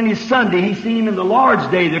or on any Sunday. He seen him in the Lord's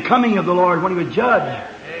day, the coming of the Lord, when he would judge.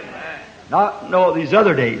 Not these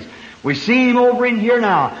other days. We see him over in here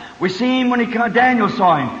now. We see him when Daniel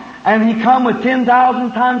saw him. And he come with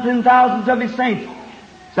 10,000 times 10,000s of his saints.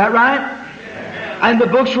 Is that right? And the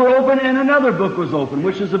books were open, and another book was open,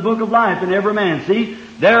 which is the book of life in every man. See,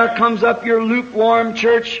 there comes up your lukewarm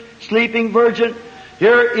church, sleeping virgin.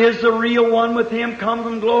 Here is the real one with him, come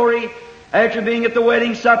from glory, after being at the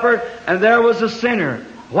wedding supper, and there was a sinner.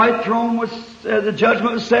 White throne was, the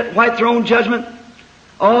judgment was set, white throne judgment.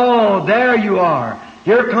 Oh, there you are.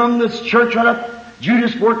 Here come this church right up.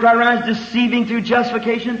 Judas worked right around, deceiving through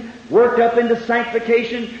justification, worked up into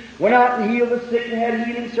sanctification, went out and healed the sick and had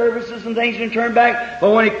healing services and things and turned back.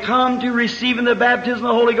 But when it come to receiving the baptism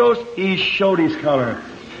of the Holy Ghost, he showed his color.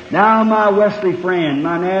 Now, my Wesley friend,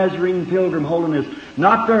 my Nazarene pilgrim holiness,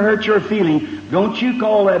 not to hurt your feeling, don't you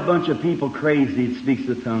call that bunch of people crazy that speaks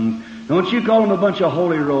the tongues. Don't you call them a bunch of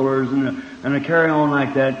holy rollers and a carry on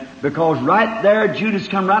like that. Because right there, Judas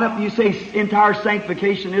come right up and you say entire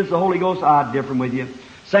sanctification is the Holy Ghost. I'm different with you.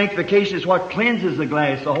 Sanctification is what cleanses the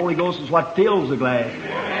glass. The Holy Ghost is what fills the glass.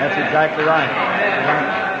 That's exactly right.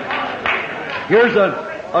 Here's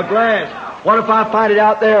a glass. What if I find it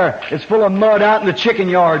out there? It's full of mud out in the chicken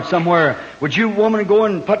yard somewhere. Would you, woman, go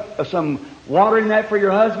and put some water in that for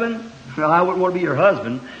your husband? Well, I wouldn't want to be your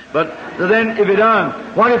husband. But then, if it done,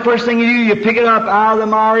 what if the first thing you do, you pick it up out of the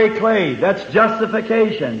miry clay? That's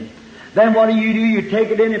justification. Then what do? You take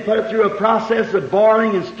it in and put it through a process of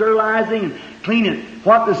boiling and sterilizing and cleaning.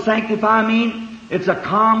 What does sanctify mean? It's a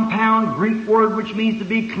compound Greek word which means to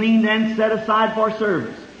be cleaned and set aside for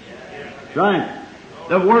service. Right.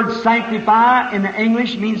 The word sanctify in the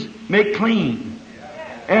English means make clean.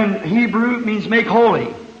 And Hebrew means make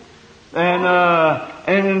holy.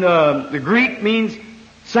 And the Greek means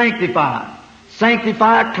sanctified.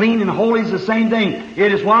 Sanctified, clean, and holy is the same thing.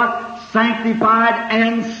 It is what? Sanctified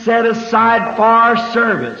and set aside for our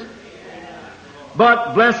service.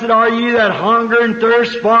 But blessed are ye that hunger and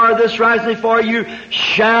thirst for this righteousness, for you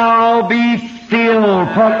shall be filled,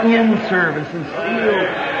 put in service and sealed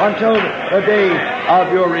until the day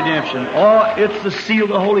of your redemption. Oh, it's the seal of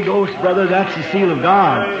the Holy Ghost, brother. That's the seal of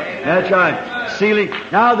God. That's right. Sealing.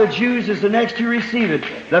 Now the Jews is the next to receive it.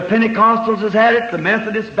 The Pentecostals has had it. The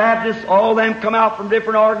Methodists, Baptists, all of them come out from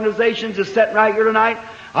different organizations is sitting right here tonight.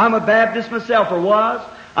 I'm a Baptist myself, or was.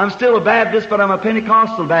 I'm still a Baptist, but I'm a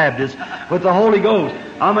Pentecostal Baptist with the Holy Ghost.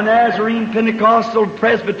 I'm a Nazarene, Pentecostal,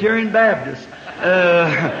 Presbyterian Baptist.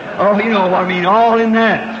 You know what I mean, all in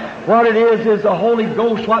that. What it is the Holy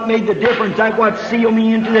Ghost, what made the difference. That's what sealed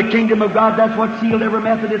me into the kingdom of God. That's what sealed every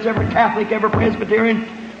Methodist, every Catholic, every Presbyterian.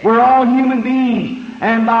 We're all human beings.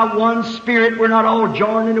 And by one Spirit, we're not all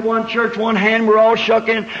joined into one church, one hand, we're all shook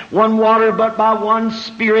in one water, but by one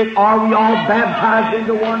Spirit are we all baptized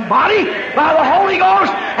into one body by the Holy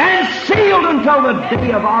Ghost and sealed until the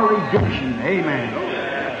day of our redemption. Amen.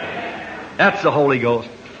 That's the Holy Ghost.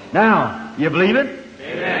 Now, you believe it?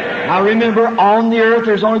 Amen. Now remember, on the earth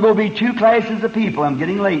there's only going to be two classes of people. I'm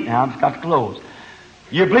getting late now, I've got to close.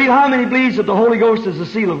 You believe, how many believes that the Holy Ghost is the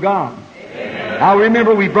seal of God? Now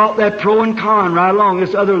remember, we brought that pro and con right along,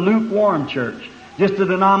 this other lukewarm church. Just a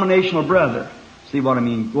denominational brother. See what I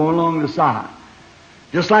mean? Going along the side.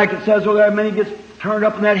 Just like it says, well, there many gets turned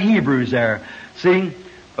up in that Hebrews there. See?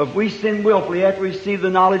 If we sin willfully after we receive the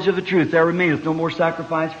knowledge of the truth, there remaineth no more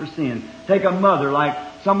sacrifice for sin. Take a mother, like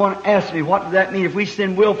someone asked me, what does that mean? If we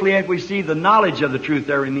sin willfully after we receive the knowledge of the truth,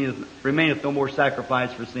 there remaineth no more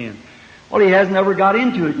sacrifice for sin. Well, he hasn't ever got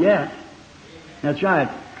into it yet. That's right.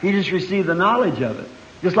 He just received the knowledge of it.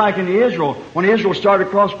 Just like in Israel, when Israel started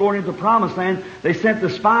going into the Promised Land, they sent the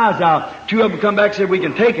spies out. Two of them come back and said, we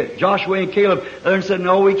can take it. Joshua and Caleb. The other said,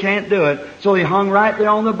 no, we can't do it. So they hung right there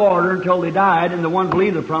on the border until they died, and the one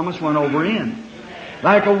believed the promise went over in.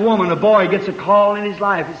 Like a woman, a boy gets a call in his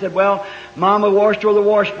life. He said, well, Mama washed over the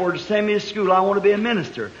washboard to send me to school. I want to be a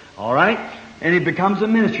minister. All right? And he becomes a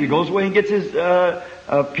minister. He goes away and gets his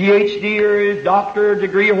PhD or his doctorate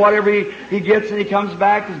degree or whatever he gets, and he comes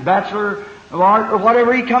back, his Bachelor of Art or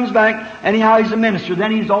whatever, he comes back. Anyhow, he's a minister.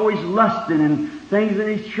 Then he's always lusting and things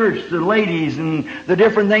in his church, the ladies and the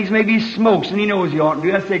different things. Maybe he smokes, and he knows he oughtn't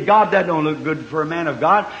to do. I say, God, that don't look good for a man of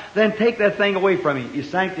God. Then take that thing away from him. He's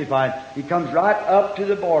sanctified. He comes right up to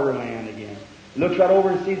the borderland again. He looks right over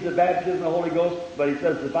and sees the baptism of the Holy Ghost, but he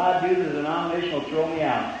says, if I do, the denomination will throw me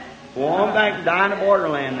out. Go on back and die in the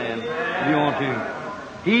borderland then, if you want to.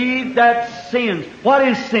 He that sins. What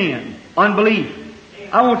is sin? Unbelief.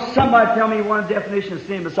 I want somebody to tell me one definition of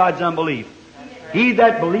sin besides unbelief. He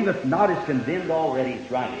that believeth not is condemned already.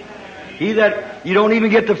 It's right. He that, you don't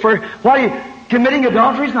even get the first. Committing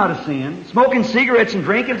adultery is not a sin. Smoking cigarettes and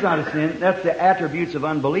drinking is not a sin. That's the attributes of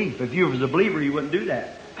unbelief. If you was a believer, you wouldn't do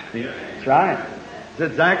that. See? That's right.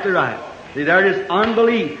 That's exactly right. See, there it is.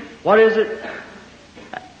 Unbelief. What is it?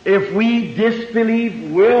 If we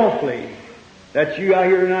disbelieve willfully, that's you out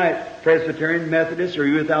here tonight, Presbyterian, Methodist, or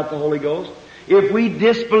you without the Holy Ghost. If we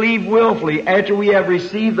disbelieve willfully after we have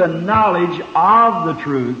received the knowledge of the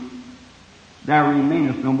truth, there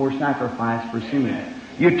remaineth no more sacrifice for sin.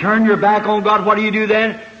 You turn your back on God, what do you do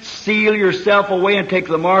then? Seal yourself away and take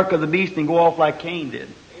the mark of the beast and go off like Cain did.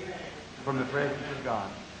 From the presence of God.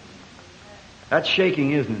 That's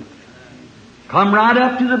shaking, isn't it? Come right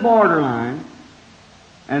up to the borderline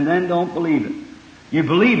and then don't believe it. You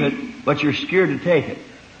believe it, but you're scared to take it.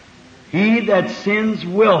 He that sins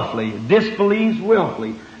willfully, disbelieves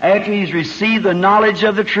willfully, after he's received the knowledge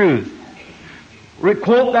of the truth.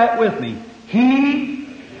 Quote that with me. He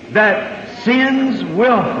that sins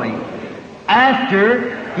willfully,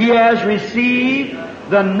 after he has received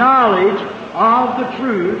the knowledge of the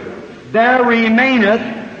truth, there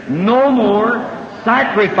remaineth no more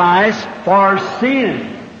sacrifice for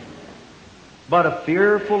sin, but a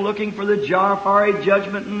fearful looking for the fiery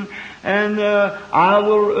judgment, and I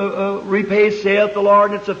will repay, saith the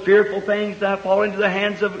Lord. And it's a fearful thing to fall into the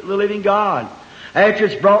hands of the living God. After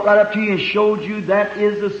it's brought right up to you and showed you that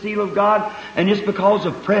is the seal of God, and just because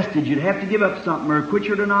of prestige, you'd have to give up something or quit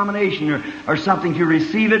your denomination or something to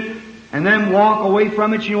receive it, and then walk away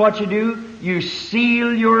from it. You know what you do? You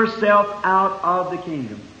seal yourself out of the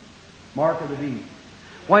kingdom. Mark of the beast.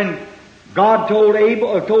 When God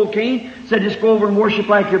told Cain, said, just go over and worship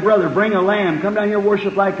like your brother. Bring a lamb. Come down here and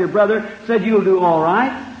worship like your brother. Said, you'll do all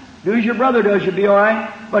right. Do as your brother does, you'll be all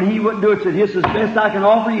right. But he wouldn't do it. Said, this is the best I can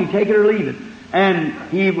offer you. Take it or leave it. And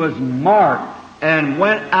he was marked and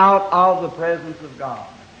went out of the presence of God.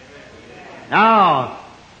 Now,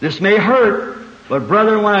 this may hurt, but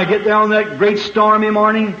brother, when I get there on that great stormy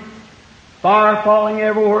morning, fire falling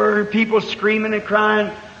everywhere, people screaming and crying,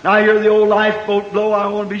 and I hear the old lifeboat blow, I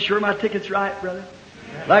want to be sure my ticket's right, brother.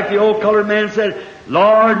 Like the old colored man said,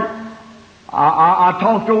 Lord, I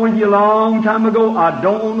talked with you a long time ago. I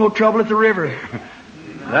don't want no trouble at the river.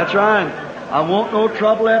 That's right. I want no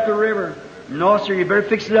trouble at the river. No, sir, you better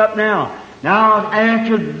fix it up now. Now,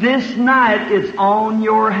 after this night, it's on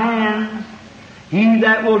your hands. He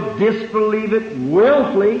that will disbelieve it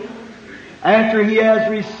willfully, after he has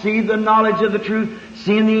received the knowledge of the truth,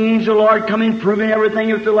 seeing the angel of the Lord come in, proving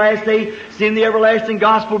everything at the last day, seeing the everlasting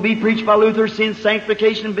gospel be preached by Luther, seeing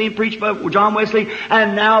sanctification being preached by John Wesley,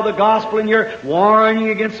 and now the gospel in here, warning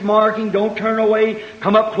against marking, don't turn away,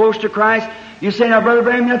 come up close to Christ. You say, now, Brother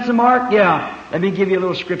Branham, that's the mark? Yeah. Let me give you a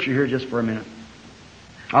little scripture here just for a minute.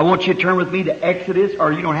 I want you to turn with me to Exodus,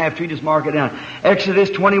 or you don't have to, just mark it down. Exodus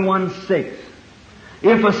 21:6.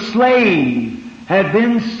 If a slave had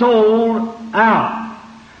been sold out,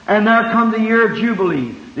 and there come the year of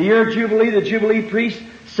Jubilee. The year of Jubilee, the Jubilee priest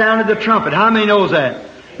sounded the trumpet. How many knows that?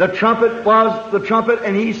 The trumpet was the trumpet,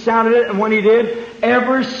 and he sounded it, and when he did,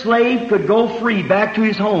 every slave could go free back to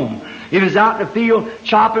his home. He was out in the field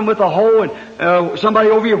chopping with a hoe, and somebody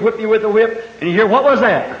over here whipped you with a whip, and you hear, what was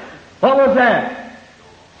that? What was that?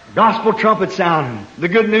 Gospel trumpet sounding. The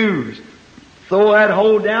good news. Throw that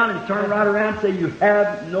hoe down and turn right around and say, you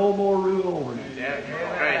have no more rule over me.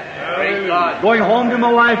 Praise God. Going home to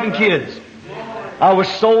my wife and kids. I was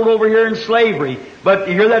sold over here in slavery. But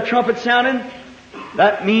you hear that trumpet sounding?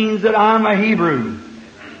 That means that I'm a Hebrew.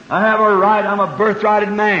 I have a right. I'm a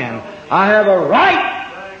birthrighted man. I have a right.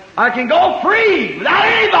 I can go free without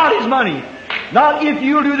anybody's money. Not if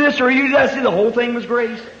you do this or you do that. See, the whole thing was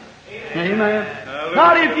grace. Amen.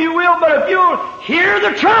 Not if you will, but if you'll hear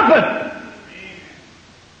the trumpet.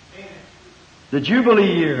 The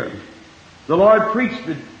Jubilee year. The Lord preached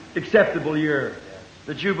the acceptable year.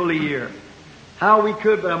 The Jubilee year. How we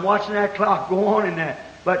could, but I'm watching that clock go on in that.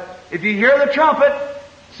 But if you hear the trumpet,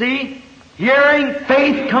 see, hearing,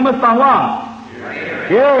 faith cometh by what?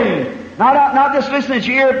 Hearing. Not just listening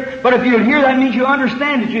to your ear, but if you hear, that means you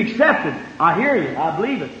understand it, you accept it. I hear you, I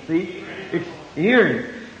believe it. See? It's hearing.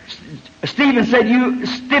 Stephen said, you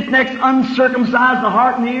stiff-necked, uncircumcised in the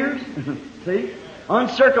heart and the ears. See?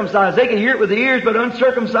 Uncircumcised. They could hear it with the ears, but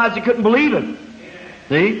uncircumcised, they couldn't believe it.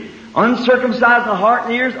 See? Uncircumcised in the heart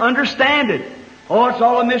and the ears, understand it. Oh, it's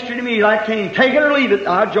all a mystery to me, like Cain. Take it or leave it.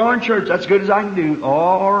 I'll join church. That's as good as I can do.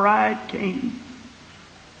 All right, Cain.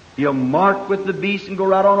 You'll mark with the beast and go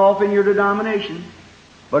right on off in your denomination.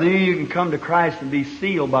 But you can come to Christ and be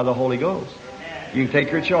sealed by the Holy Ghost. You can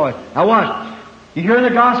take your choice. Now watch. You hear the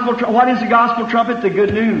gospel trumpet. What is the gospel trumpet? The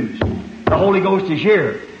good news. The Holy Ghost is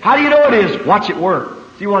here. How do you know it is? Watch it work.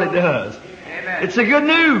 See what it does. Amen. It's the good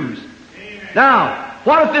news. Amen. Now,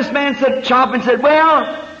 what if this man said, chop and said,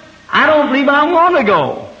 well, I don't believe I want to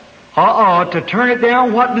go. To turn it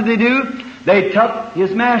down, what did they do? They took,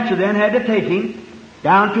 his master then had to take him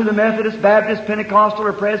down to the Methodist, Baptist, Pentecostal,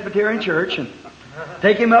 or Presbyterian church and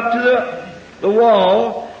take him up to the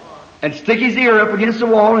wall and stick his ear up against the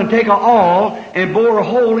wall and take a awl and bore a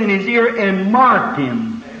hole in his ear and marked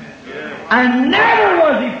him. And never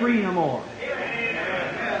was he free no more.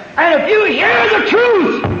 And if you hear the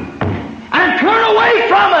truth and turn away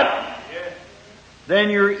from it, then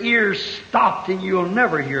your ears stopped and you'll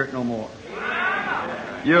never hear it no more.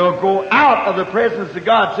 You'll go out of the presence of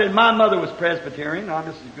God. Said, my mother was Presbyterian. I'm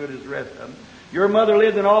just as good as the rest of them. Your mother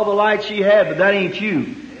lived in all the light she had, but that ain't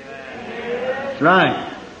you. That's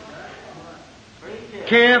right.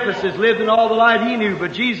 Caiaphas lived in all the light he knew,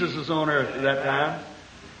 but Jesus was on earth at that time.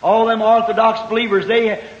 All them Orthodox believers, they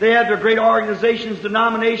had their great organizations,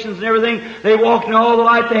 denominations and everything. They walked in all the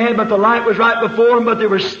light they had, but the light was right before them, but they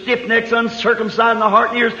were stiff-necks, uncircumcised in the heart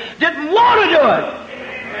and ears, didn't want to do it.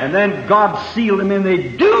 And then God sealed them and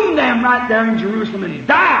they doomed them right there in Jerusalem and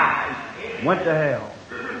died. Went to hell.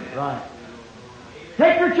 Right.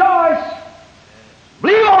 Take your choice.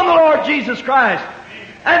 Believe on the Lord Jesus Christ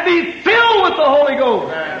and be filled with the Holy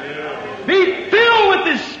Ghost. Be filled with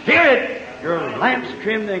the Spirit. Your lamps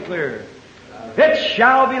trimmed and clear. It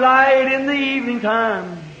shall be light in the evening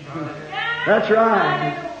time. That's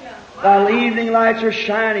right. The evening lights are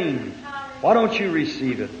shining. Why don't you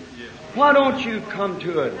receive it? Why don't you come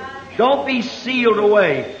to it? Don't be sealed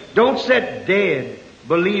away. Don't sit dead.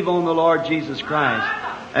 Believe on the Lord Jesus Christ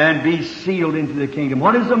and be sealed into the kingdom.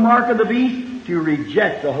 What is the mark of the beast? To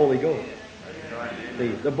reject the Holy Ghost. See,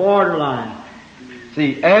 the borderline.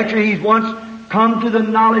 See, after he's once come to the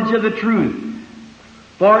knowledge of the truth,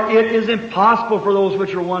 For it is impossible for those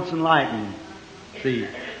which are once enlightened, see,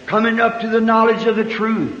 coming up to the knowledge of the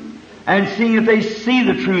truth, and seeing if they see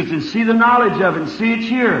the truth and see the knowledge of it, and see it's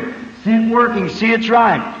here, see it working, see it's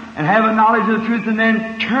right, and have a knowledge of the truth, and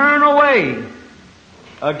then turn away.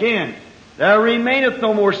 Again, there remaineth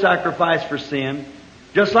no more sacrifice for sin.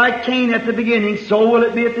 Just like Cain at the beginning, so will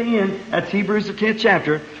it be at the end. That's Hebrews the 10th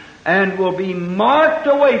chapter. And will be marked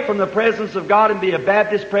away from the presence of God and be a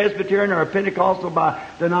Baptist, Presbyterian, or a Pentecostal by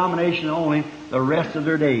denomination only the rest of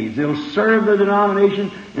their days. They'll serve their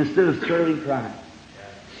denomination instead of serving Christ.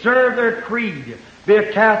 Serve their creed. Be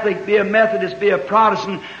a Catholic, be a Methodist, be a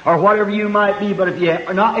Protestant, or whatever you might be. But if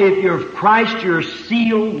you're Christ, you're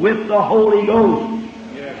sealed with the Holy Ghost.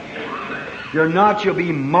 If you're not, you'll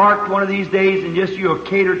be marked one of these days, and just you'll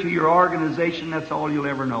cater to your organization. That's all you'll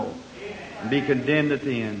ever know. And be condemned at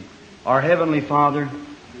the end. Our Heavenly Father,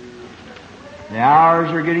 the hours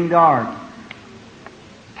are getting dark.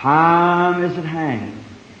 Time is at hand.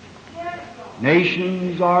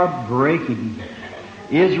 Nations are breaking.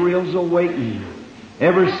 Israel's awakening.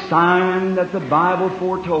 Every sign that the Bible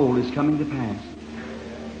foretold is coming to pass.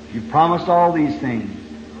 You promised all these things,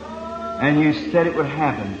 and you said it would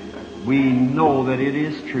happen. We know that it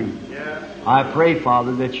is true. I pray,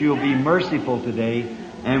 Father, that you'll be merciful today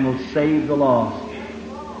and will save the lost.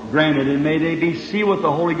 Granted, and may they be sealed with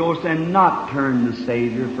the Holy Ghost and not turn the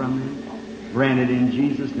Savior from them. Granted in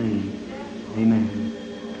Jesus' name. Amen.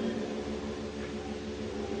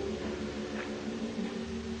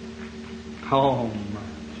 Oh,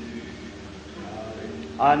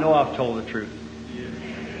 I know I've told the truth.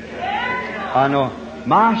 I know.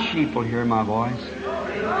 My sheep will hear my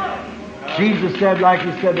voice. Jesus said, like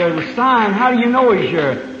He said, there's a sign. How do you know He's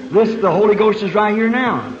here? The Holy Ghost is right here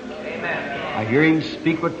now. I hear Him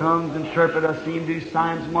speak with tongues, interpret. I see Him do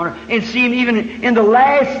signs and wonders. And see Him even in the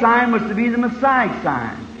last sign was to be the Messiah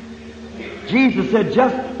sign. Jesus said,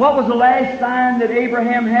 what was the last sign that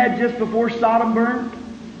Abraham had just before Sodom burned?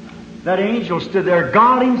 That angel stood there,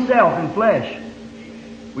 God Himself in flesh.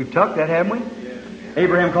 We've tucked that, haven't we?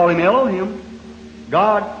 Abraham called Him Elohim.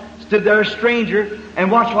 God stood there a stranger,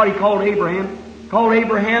 and watch what He called Abraham. Called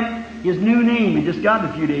Abraham his new name. He just got it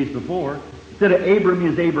a few days before. Instead of Abram,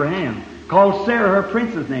 is Abraham. Called Sarah her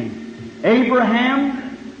prince's name.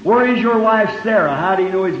 Abraham, where is your wife Sarah? How do you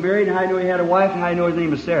know he's married? How do you know he had a wife? And how do you know his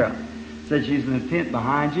name is Sarah? Said she's in the tent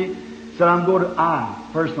behind you. Said, I'm going to,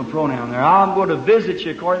 personal pronoun there. I'm going to visit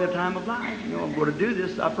you according to the time of life. You know, I'm going to do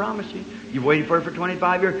this, I promise you. You've waited for it for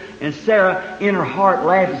 25 years. And Sarah, in her heart,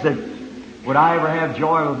 laughed and said, would I ever have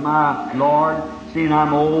joy with my Lord, seeing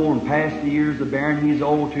I'm old and past the years of bearing? He's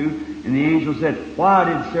old too. And the angel said, why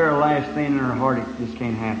did Sarah laugh, saying in her heart, this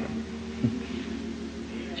can't happen?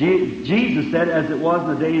 Jesus said, as it was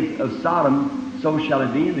in the days of Sodom, so shall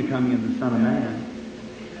it be in the coming of the Son of Man.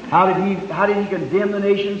 How did he condemn the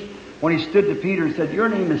nations? When he stood to Peter and said, your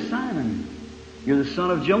name is Simon. You're the son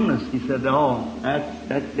of Jonas. He said, oh,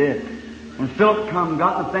 that's it. When Philip got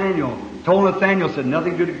Nathanael, told Nathanael, said,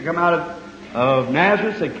 nothing good could come out of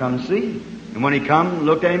Nazareth. Said, come see. And when he come,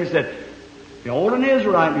 looked at him and said, behold an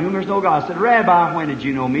Israelite in whom there's no God. I said, Rabbi, when did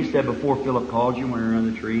you know me? He said, before Philip called you, when you were under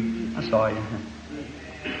the tree. I saw you.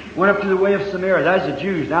 Went up to the way of Samaria. That's the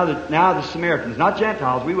Jews. Now the Samaritans. Not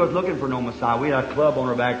Gentiles. We wasn't looking for no Messiah. We had a club on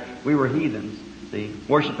our back. We were heathens. See?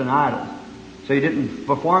 Worshipping idols. So he didn't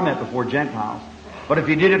perform that before Gentiles. But if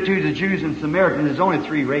he did it to the Jews and Samaritans, there's only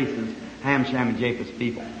three races. Ham, Shem, and Japheth's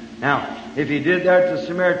people. Now, if he did that to the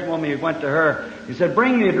Samaritan woman, he went to her. He said,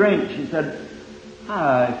 bring me a drink. She said,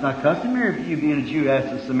 it's not customary for you being a Jew,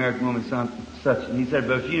 asked the Samaritan woman such. And he said,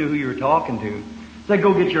 but if you knew who you were talking to, he said,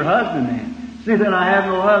 go get your husband then. She said, I have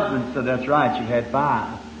no husband. He said, that's right, you had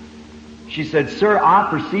 5. She said, sir, I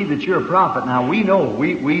perceive that you're a prophet. Now we know,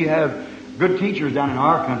 we have good teachers down in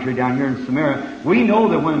our country, down here in Samaria. We know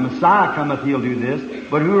that when the Messiah cometh, He'll do this.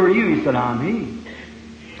 But who are you? He said, I'm He.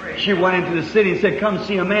 She went into the city and said, come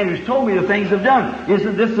see a man who's told me the things I've done.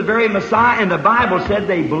 Isn't this the very Messiah? And the Bible said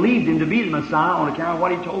they believed Him to be the Messiah on account of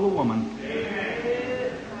what He told the woman.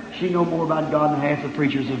 Amen. She know more about God than half the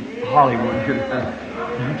preachers of Hollywood.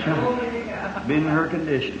 Been in her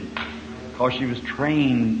condition. Because she was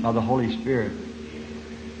trained by the Holy Spirit.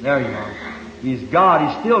 There you are. He's God.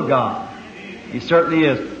 He's still God. He certainly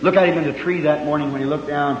is. Look at Him in the tree that morning when he looked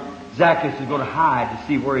down. Zacchaeus is going to hide to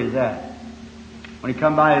see where he's at. When he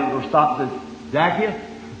come by, he'll stop and says, Zacchaeus,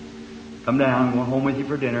 come down. I'm going home with you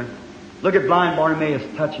for dinner. Look at blind Bartimaeus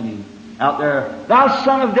touching him out there. Thou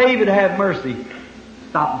son of David, have mercy.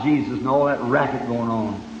 Stop Jesus and all that racket going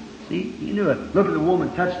on. See, he knew it. Look at the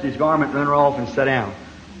woman touched his garment, run her off and sat down.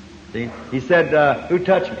 See, he said, who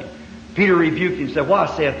touched me? Peter rebuked him and said, why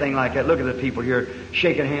say a thing like that? Look at the people here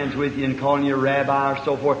shaking hands with you and calling you a rabbi or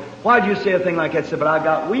so forth. Why'd you say a thing like that? He said, but I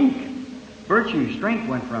got weak. Virtue, strength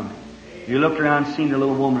went from me. You looked around and seen the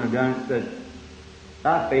little woman who done it and said,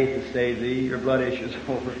 thy faith has saved thee, your blood issues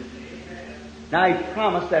over. Now he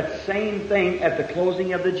promised that same thing at the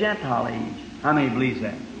closing of the Gentile age. How many believes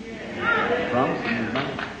that? Promise?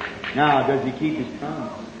 Now, does he keep his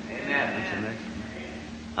promise? Amen. That's the next one.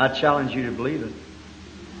 I challenge you to believe it.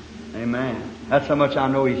 Amen. That's how much I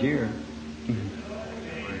know he's here.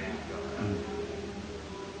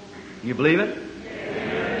 You believe it?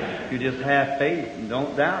 You just have faith and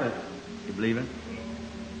don't doubt it. You believe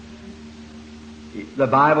it? The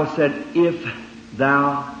Bible said, if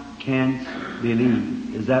thou canst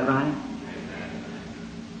believe. Is that right?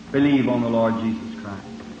 Believe on the Lord Jesus Christ.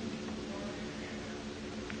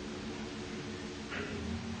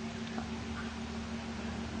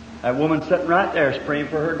 That woman sitting right there is praying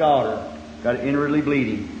for her daughter. Got it inwardly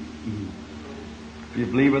bleeding. You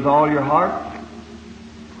believe with all your heart?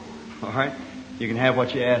 All right. You can have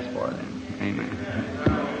what you ask for then. Amen.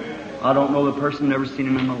 I don't know the person, never seen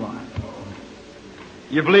him in my life.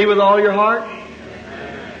 You believe with all your heart?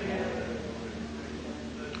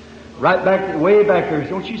 Right back, way back there.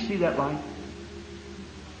 Don't you see that light?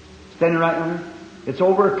 Standing right there. It's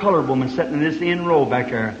over a colored woman sitting in this end row back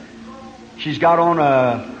there. She's got on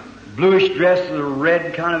a bluish dress with a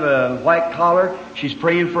red kind of a white collar. She's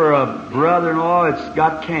praying for a brother-in-law that's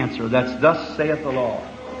got cancer. That's thus saith the Lord.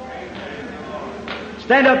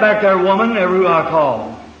 Stand up back there, woman, ever who I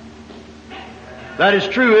call. That is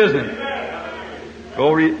true, isn't it?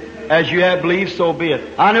 Go as you have believed, so be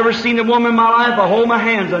it. I never seen a woman in my life. I hold my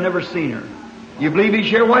hands. I never seen her. You believe he's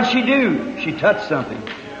here? What'd she do? She touched something.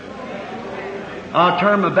 I'll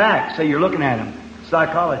turn my back. Say you're looking at him.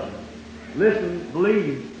 Psychology. Listen,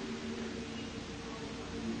 believe.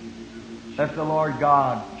 Let the Lord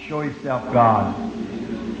God show Himself God.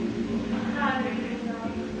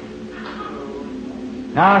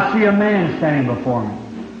 Now I see a man standing before me.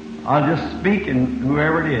 I'll just speak and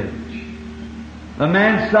whoever it is. The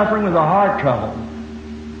man's suffering with a heart trouble.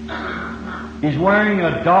 He's wearing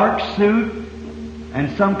a dark suit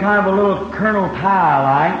and some kind of a little colonel tie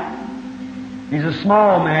like. He's a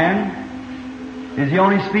small man. Is he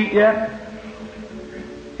on his feet yet?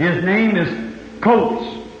 His name is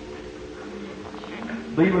Coates.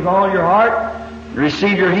 Believe with all your heart,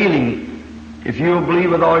 receive your healing. If you'll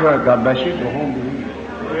believe with all your heart, God bless you. Go home to you.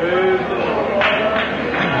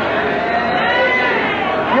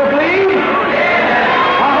 You believe?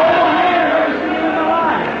 I hold my hand and never seen in my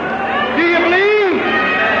life. Do you believe?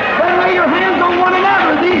 Then lay your hands on one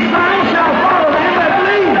another. These signs shall follow them that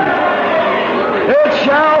believe. It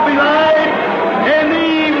shall be light in the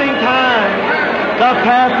evening time. The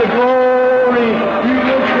path to glory you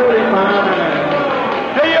will surely find.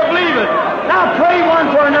 Do you believe it? Now pray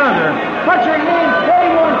one for another. Put your hands,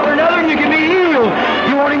 pray one for another, and you can be healed.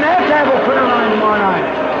 You won't even have to have a prayer line tomorrow night.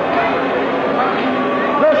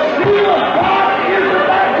 The seal of God is the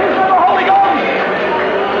baptism of the Holy Ghost.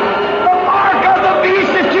 The mark of the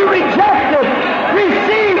beast that you rejected.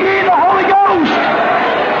 Receive ye the Holy Ghost.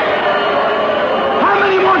 How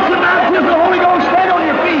many wants the baptism of the Holy Ghost? Stand on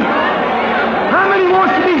your feet. How many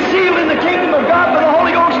wants to be sealed in the kingdom of God by the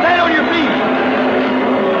Holy Ghost? Stand on your feet.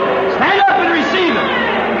 Stand up and receive it.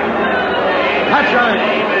 That's right.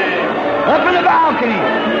 Up in the balcony.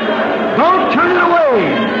 Don't turn it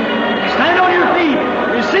away. Stand on your feet.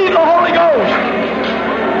 Receive the Holy Ghost.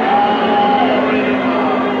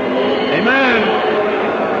 Amen.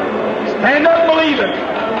 Stand up and believe it.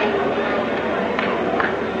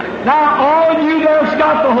 Now, all you that's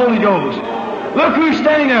got the Holy Ghost, look who's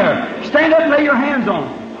standing there. Stand up and lay your hands on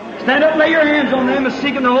them. Stand up and lay your hands on them as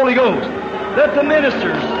seeking the Holy Ghost. Let the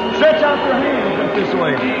ministers stretch out their hands up this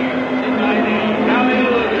way.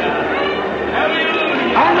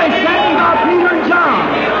 And they sang by Peter and John.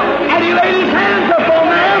 And he laid his hands upon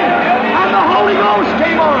them.